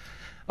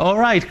 All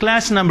right,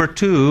 class number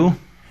 2.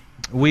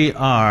 We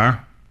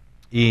are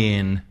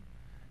in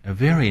a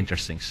very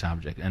interesting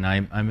subject, and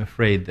I'm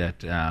afraid that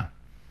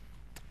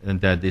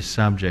this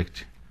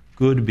subject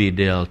could be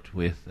dealt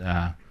with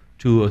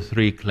 2 or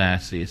 3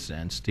 classes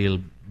and still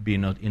be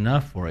not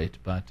enough for it.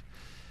 But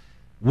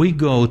we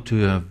go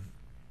to a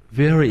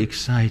very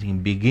exciting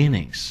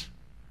beginnings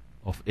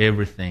of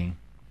everything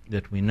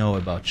that we know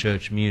about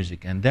church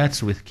music, and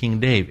that's with King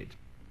David.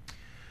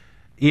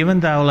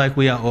 Even though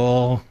we are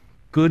all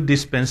good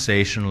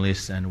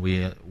dispensationalists and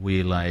we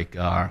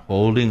are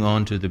holding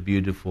on to the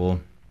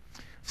beautiful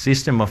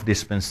system of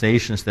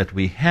dispensations that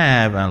we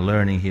have and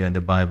learning here in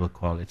the Bible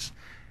college,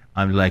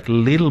 I'm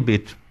little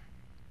bit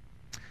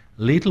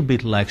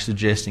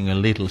suggesting a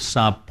little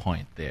sub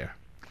point there,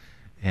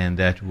 and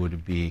that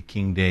would be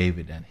King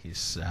David and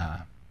his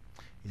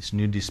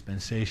new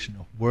dispensation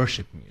of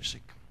worship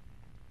music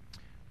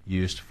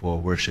used for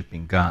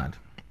worshiping God.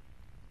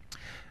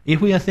 If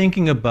we are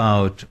thinking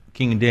about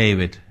King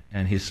David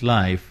and his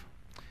life,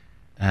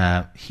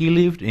 he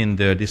lived in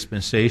the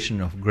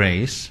dispensation of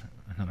grace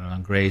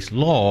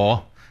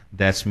law.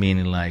 That's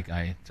meaning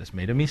I just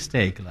made a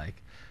mistake.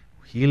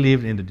 He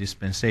lived in the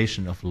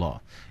dispensation of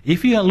law.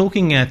 If you are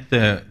looking at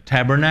the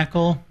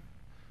tabernacle,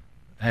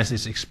 as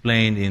is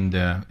explained in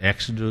the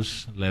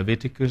Exodus,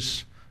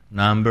 Leviticus,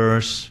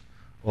 Numbers,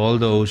 all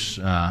those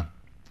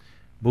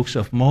books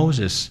of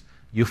Moses,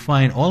 you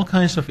find all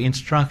kinds of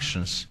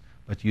instructions,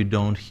 but you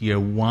don't hear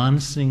one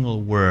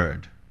single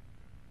word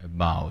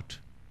about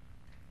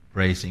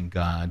praising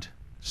God,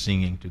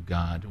 singing to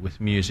God with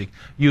music.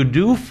 You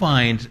do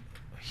find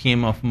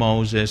hymn of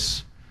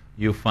Moses.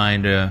 You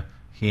find a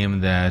hymn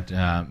that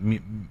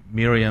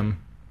Miriam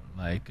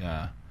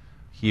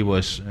she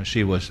was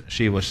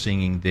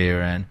singing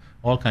there, and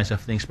all kinds of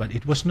things, but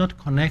it was not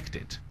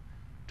connected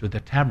to the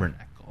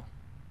tabernacle.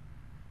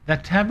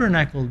 That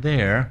tabernacle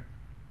there,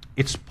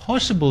 it's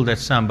possible that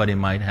somebody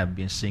might have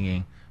been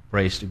singing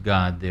praise to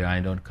God there. I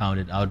don't count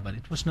it out, but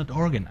it was not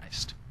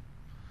organized.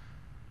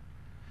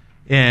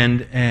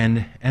 And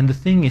the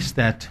thing is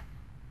that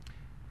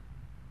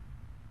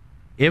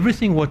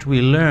everything what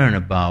we learn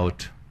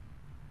about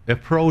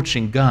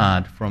approaching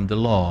God from the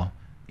law,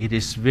 it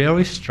is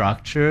very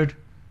structured.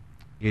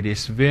 It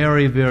is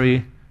very,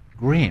 very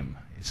grim.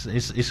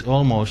 It's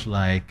almost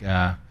like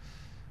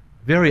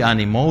very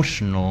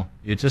unemotional.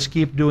 You just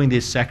keep doing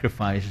these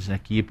sacrifices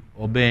and keep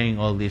obeying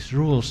all these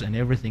rules and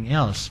everything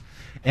else.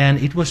 And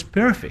it was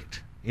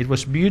perfect. It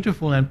was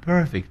beautiful and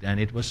perfect, and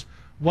it was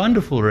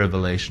wonderful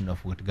revelation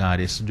of what God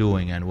is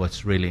doing and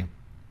what's really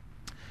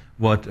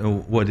what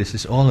this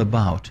is all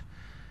about.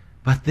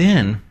 But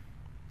then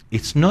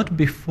it's not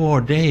before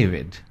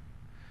David,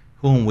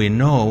 whom we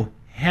know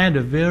had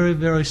a very,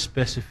 very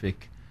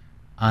specific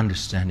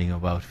understanding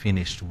about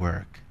finished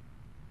work.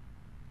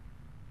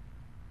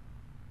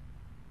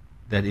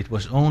 That it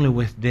was only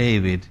with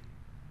David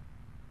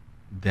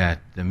that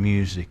the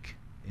music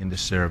in the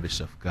service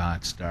of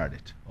God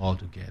started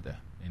altogether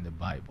in the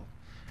Bible.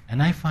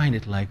 And I find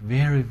it like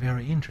very,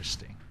 very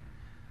interesting.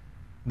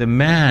 The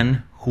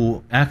man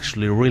who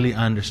actually really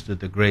understood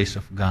the grace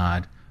of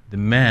God, the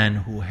man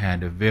who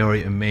had a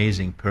very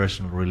amazing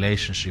personal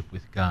relationship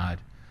with God,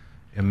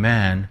 a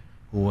man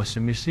who was a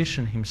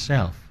musician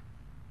himself.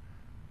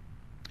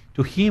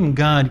 To him,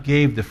 God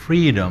gave the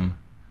freedom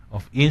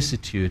of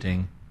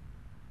instituting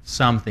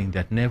something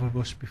that never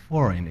was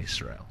before in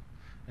Israel,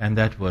 and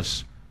that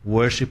was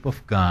worship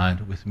of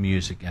God with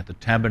music at the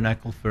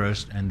tabernacle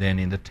first and then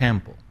in the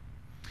temple.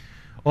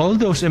 All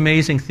those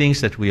amazing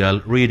things that we are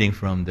reading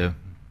from the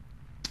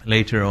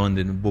later on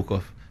in the book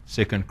of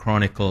 2nd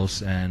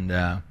Chronicles and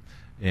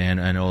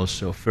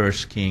also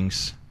 1st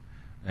Kings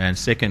and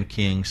 2nd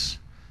Kings,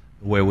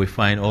 where we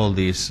find all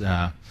these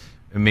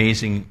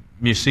amazing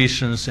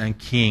musicians and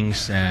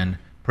kings and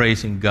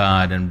praising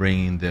God and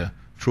bringing the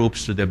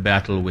troops to the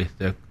battle with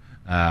the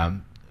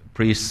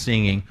priests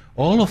singing.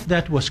 All of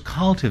that was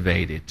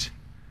cultivated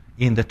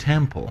in the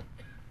temple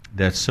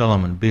that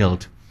Solomon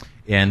built,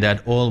 and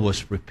that all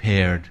was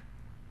prepared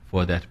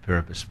for that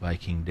purpose by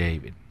King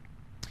David.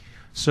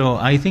 So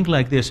I think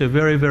like there's a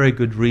very, very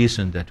good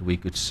reason that we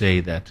could say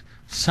that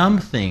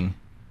something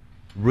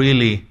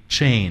really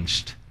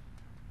changed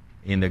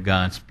in the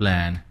God's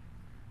plan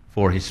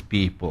for his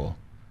people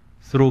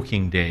through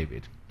King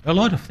David. A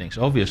lot of things.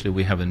 Obviously,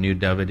 we have a new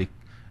Davidic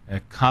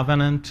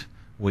covenant.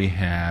 We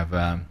have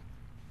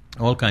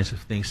all kinds of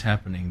things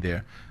happening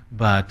there.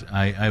 But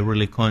I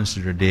really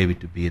consider David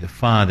to be the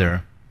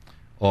father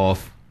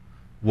of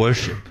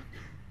worship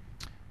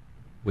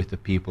with the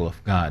people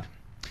of God.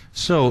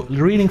 So,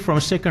 reading from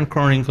 2nd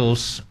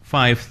Chronicles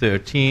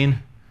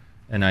 5:13,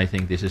 and I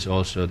think this is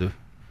also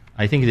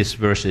this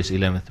verse is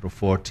 11 through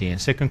 14.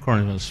 2nd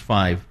Chronicles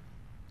 5.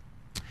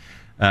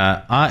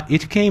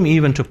 It came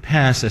even to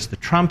pass as the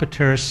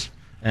trumpeters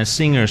and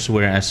singers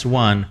were as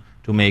one,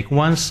 to make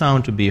one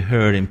sound to be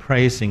heard in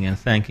praising and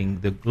thanking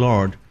the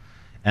Lord.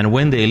 And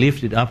when they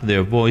lifted up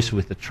their voice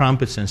with the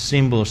trumpets and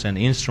cymbals and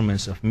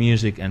instruments of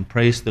music and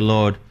praised the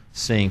Lord,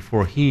 saying,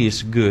 For he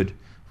is good,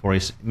 for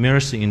his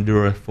mercy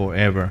endureth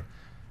forever,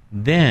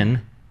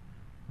 then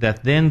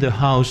the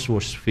house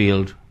was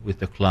filled with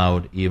the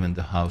cloud, even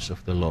the house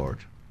of the Lord.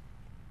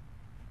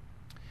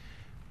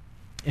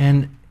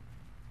 And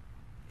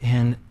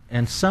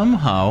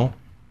somehow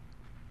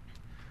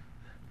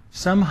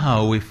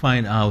we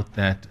find out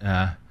that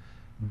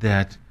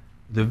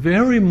the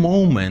very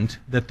moment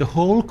that the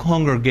whole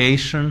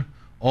congregation,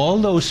 all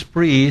those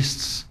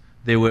priests,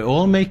 they were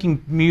all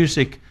making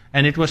music,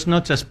 and it was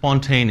not just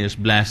spontaneous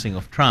blasting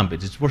of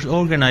trumpets, it was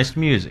organized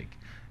music.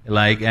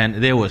 And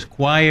there was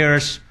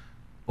choirs,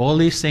 all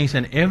these things,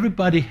 and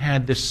everybody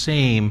had the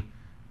same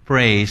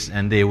praise,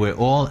 and they were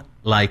all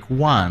like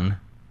one.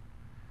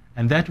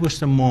 And that was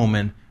the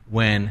moment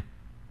when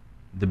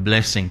the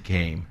blessing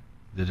came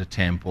to the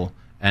temple,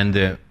 and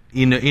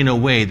in a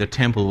way the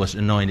temple was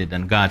anointed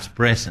and God's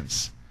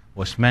presence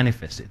was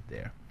manifested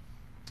there.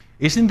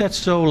 Isn't that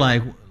so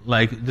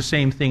like the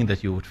same thing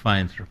that you would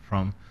find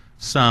from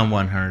Psalm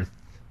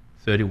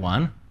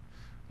 131?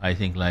 I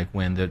think like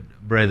when the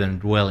brethren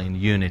dwell in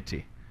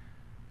unity,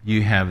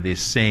 you have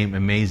this same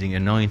amazing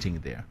anointing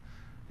there.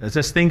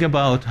 Just think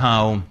about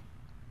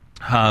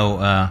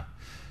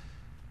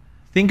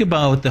think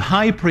about the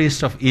high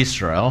priest of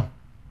Israel.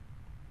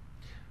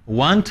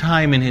 One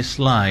time in his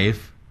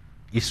life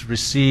is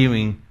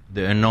receiving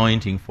the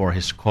anointing for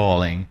his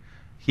calling.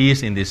 He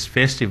is in this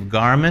festive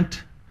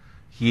garment.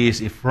 He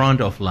is in front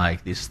of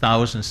like these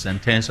thousands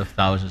and tens of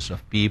thousands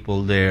of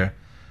people there.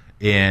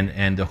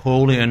 And the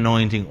holy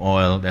anointing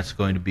oil that's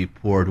going to be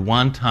poured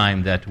one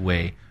time that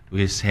way to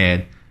his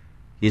head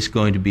is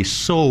going to be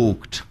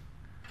soaked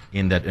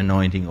in that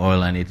anointing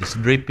oil, and it is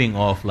dripping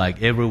off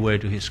like everywhere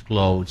to his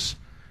clothes,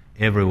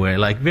 everywhere,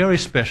 like very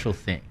special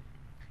thing.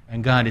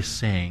 And God is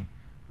saying,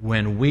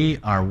 when we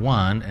are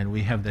one and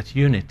we have that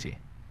unity,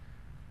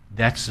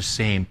 that's the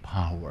same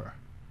power,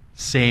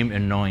 same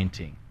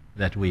anointing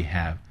that we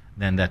have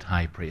than that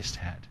high priest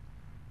had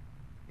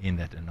in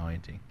that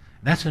anointing.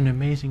 That's an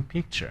amazing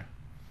picture.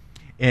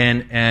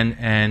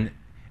 And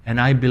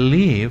I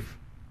believe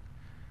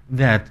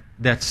that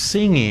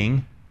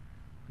singing,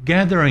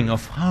 gathering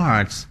of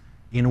hearts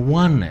in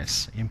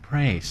oneness, in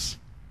praise,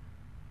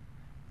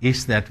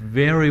 is that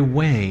very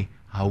way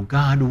how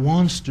God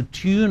wants to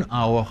tune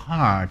our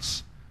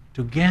hearts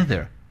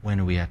together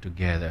when we are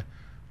together,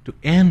 to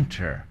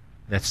enter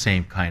that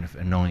same kind of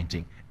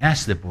anointing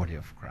as the body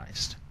of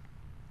Christ.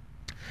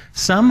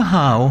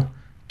 Somehow,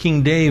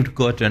 King David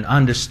got an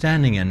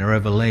understanding and a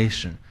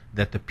revelation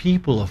that the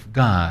people of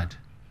God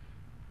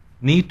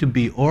need to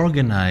be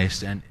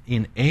organized and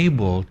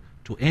enabled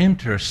to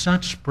enter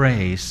such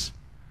praise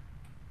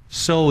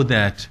so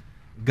that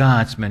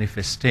God's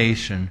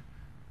manifestation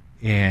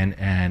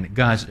and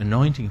God's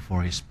anointing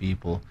for His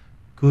people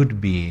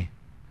could be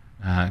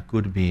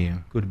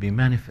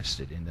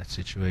manifested in that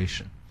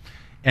situation.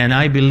 And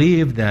I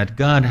believe that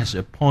God has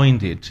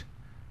appointed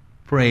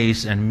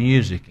praise and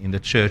music in the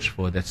church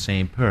for that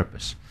same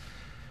purpose.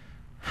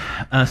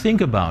 Think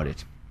about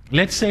it.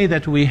 Let's say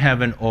that we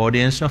have an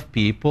audience of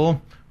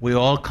people. We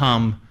all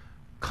come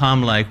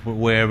like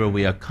wherever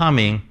we are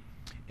coming,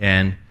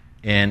 and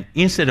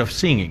instead of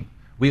singing,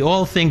 we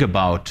all think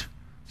about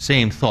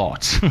same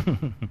thoughts.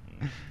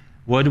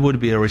 What would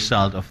be a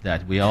result of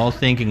that? We are all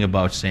thinking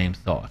about same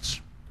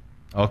thoughts.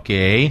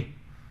 Okay,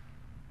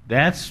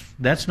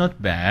 that's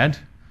not bad.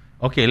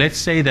 Okay, let's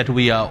say that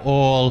we are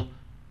all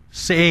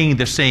saying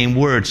the same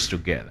words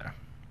together.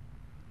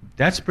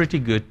 That's pretty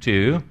good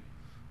too.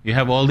 You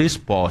have all these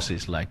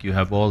pauses, like you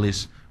have all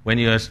this, when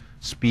you are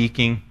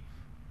speaking,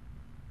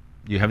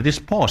 you have these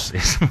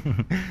pauses.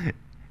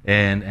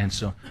 and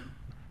so,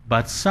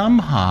 but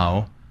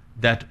somehow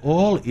that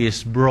all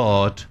is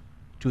brought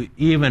to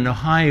even a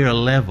higher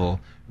level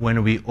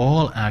when we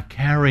all are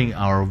carrying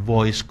our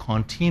voice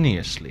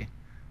continuously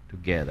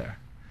together.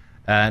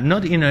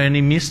 Not in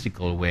any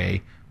mystical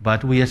way,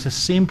 but we are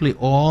simply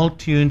all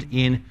tuned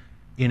in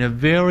a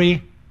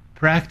very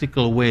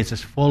practical way,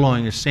 just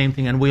following the same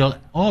thing, and we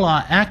all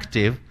are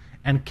active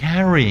and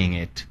carrying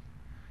it,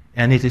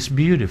 and it is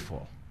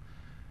beautiful.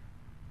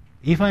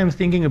 If I am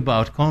thinking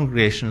about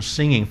congregation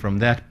singing from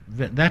that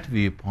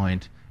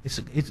viewpoint,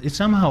 it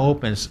somehow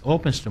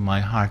opens to my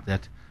heart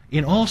that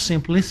in all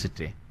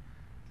simplicity,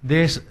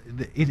 it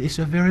is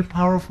a very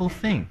powerful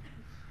thing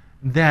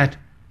that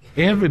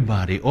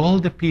everybody, all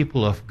the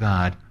people of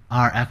God,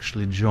 are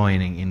actually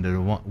joining in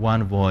the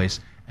one voice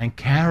and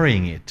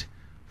carrying it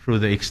through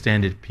the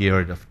extended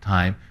period of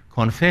time,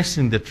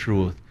 confessing the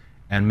truth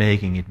and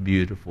making it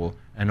beautiful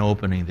and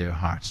opening their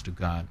hearts to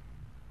God.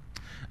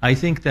 I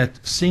think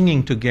that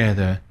singing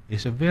together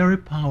is a very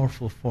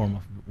powerful form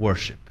of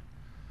worship.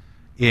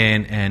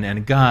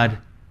 And God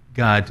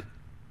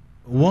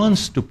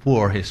wants to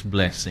pour His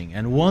blessing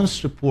and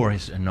wants to pour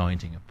His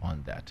anointing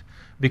upon that,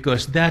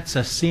 because that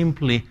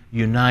simply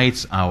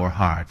unites our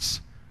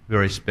hearts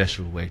very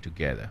special way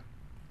together.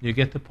 You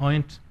get the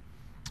point?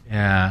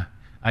 I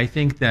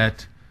think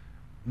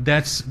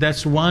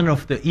that's one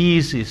of the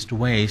easiest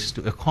ways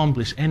to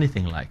accomplish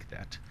anything like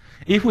that.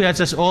 If we are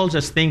all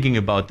just thinking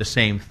about the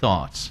same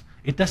thoughts,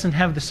 it doesn't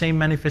have the same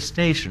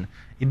manifestation.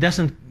 It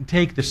doesn't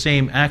take the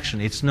same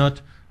action. It's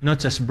not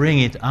just bring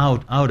it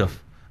out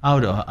of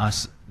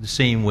us the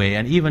same way.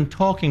 And even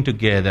talking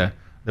together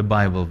the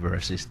Bible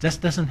verses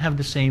just doesn't have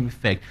the same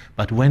effect.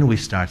 But when we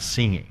start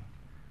singing,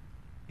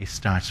 it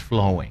starts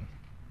flowing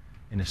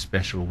in a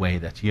special way,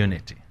 that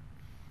unity.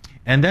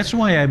 And that's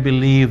why I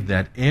believe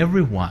that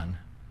everyone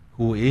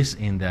who is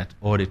in that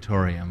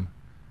auditorium,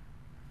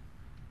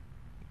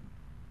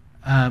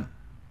 I'm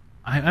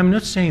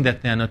not saying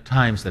that there are not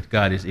times that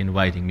God is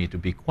inviting me to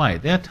be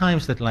quiet. There are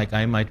times that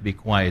I might be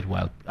quiet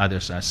while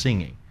others are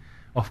singing.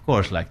 Of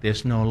course,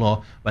 there's no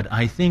law, but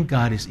I think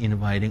God is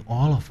inviting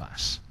all of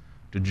us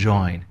to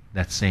join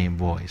that same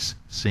voice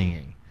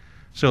singing,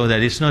 so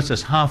that it's not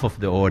just half of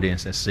the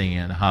audience that's singing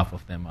and half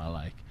of them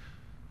are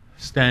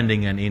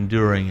standing and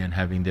enduring and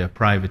having their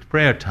private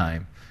prayer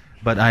time.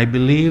 But I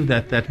believe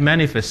that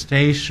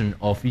manifestation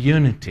of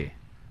unity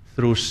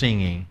through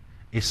singing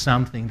is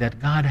something that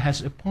God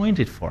has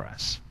appointed for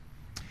us.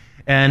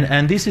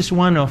 And this is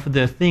one of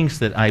the things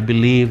that I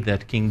believe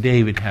that King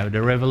David had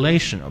a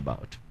revelation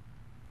about.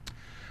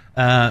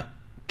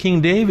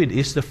 King David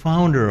is the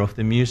founder of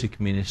the music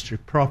ministry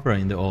proper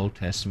in the Old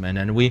Testament.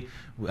 And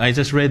I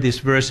just read these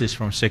verses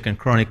from 2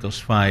 Chronicles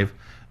 5.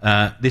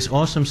 This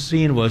awesome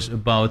scene was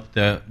about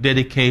the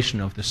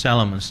dedication of the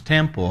Solomon's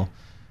temple,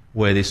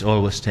 where this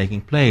all was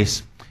taking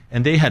place.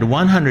 And they had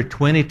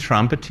 120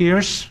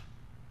 trumpeters,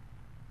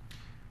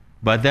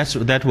 but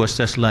that was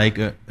just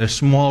a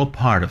small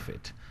part of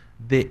it.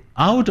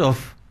 Out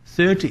of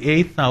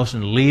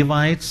 38,000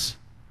 Levites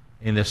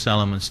in the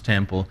Solomon's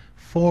temple,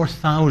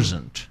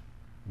 4,000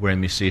 were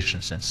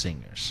musicians and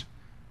singers.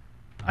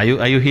 Are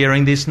you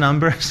hearing these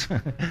numbers?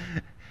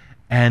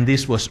 And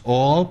this was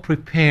all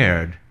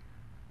prepared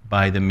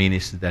by the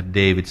ministry that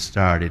David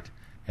started,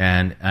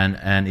 and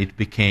it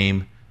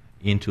became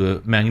into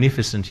a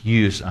magnificent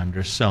use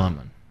under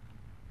Solomon.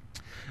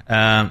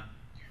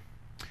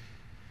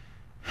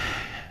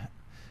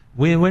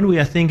 When we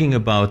are thinking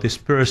about this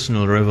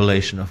personal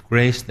revelation of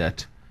grace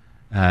that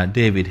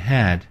David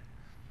had,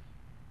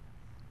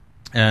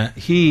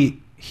 he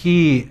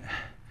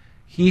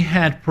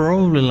had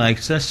probably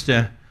like just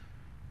a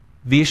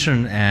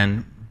vision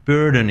and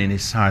burden in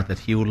his heart that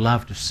he would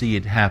love to see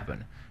it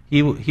happen.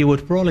 He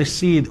would probably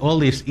see all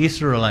these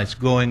Israelites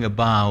going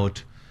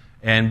about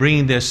and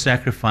bringing their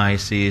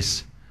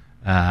sacrifices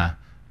to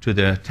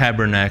the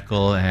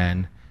tabernacle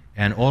and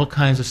all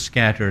kinds of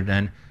scattered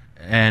and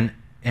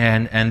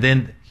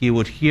then he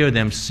would hear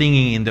them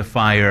singing in the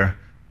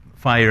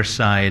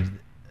fireside.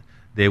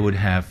 They would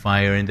have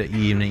fire in the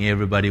evening.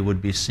 Everybody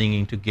would be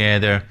singing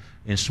together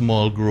in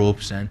small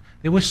groups, and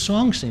there were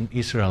songs in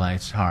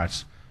Israelites'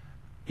 hearts.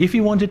 If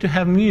you wanted to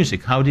have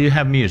music, how do you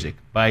have music?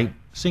 By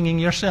singing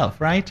yourself,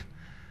 right?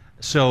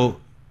 So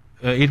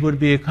it would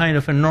be a kind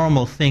of a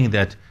normal thing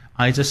that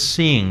I just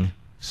sing.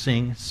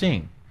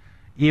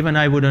 Even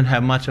I wouldn't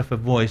have much of a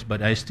voice,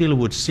 but I still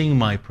would sing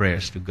my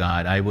prayers to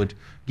God. I would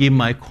give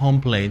my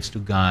complaints to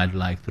God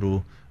like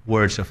through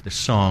words of the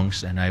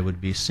songs, and I would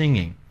be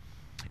singing.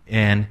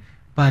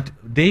 But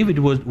David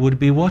would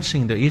be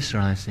watching the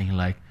Israelites saying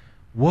like,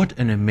 what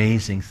an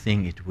amazing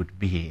thing it would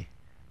be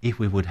if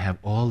we would have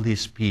all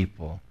these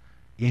people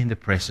in the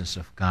presence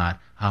of God,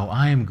 how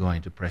I am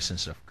going to the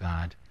presence of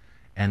God,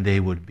 and they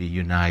would be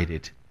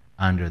united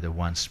under the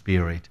one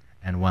Spirit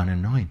and one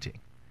anointing.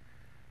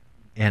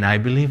 And I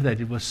believe that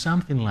it was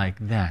something like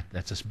that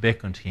just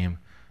beckoned him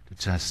to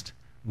just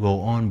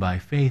go on by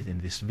faith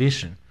in this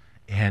vision.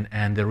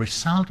 And the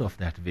result of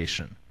that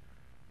vision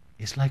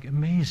is like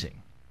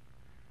amazing.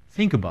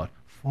 Think about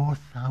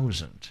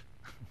 4,000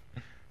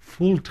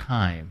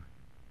 full-time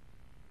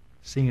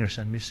singers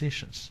and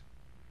musicians,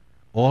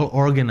 all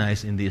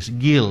organized in these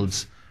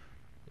guilds,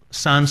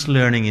 sons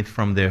learning it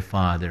from their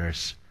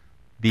fathers,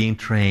 being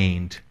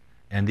trained,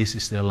 and this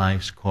is their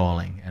life's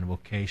calling and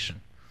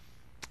vocation.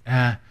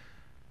 And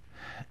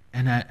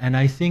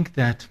I think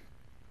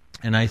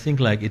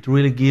like it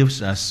really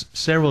gives us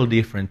several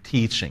different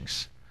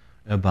teachings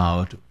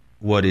about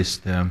what is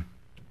the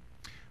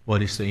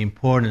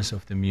importance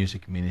of the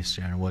music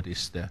ministry and what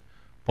is the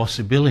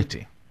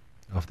possibility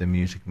of the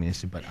music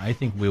ministry. But I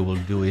think we will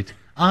do it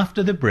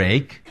after the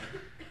break.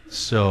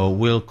 So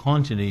we'll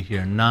continue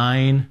here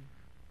 8:09.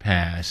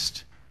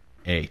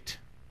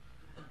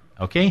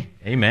 Okay?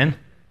 Amen.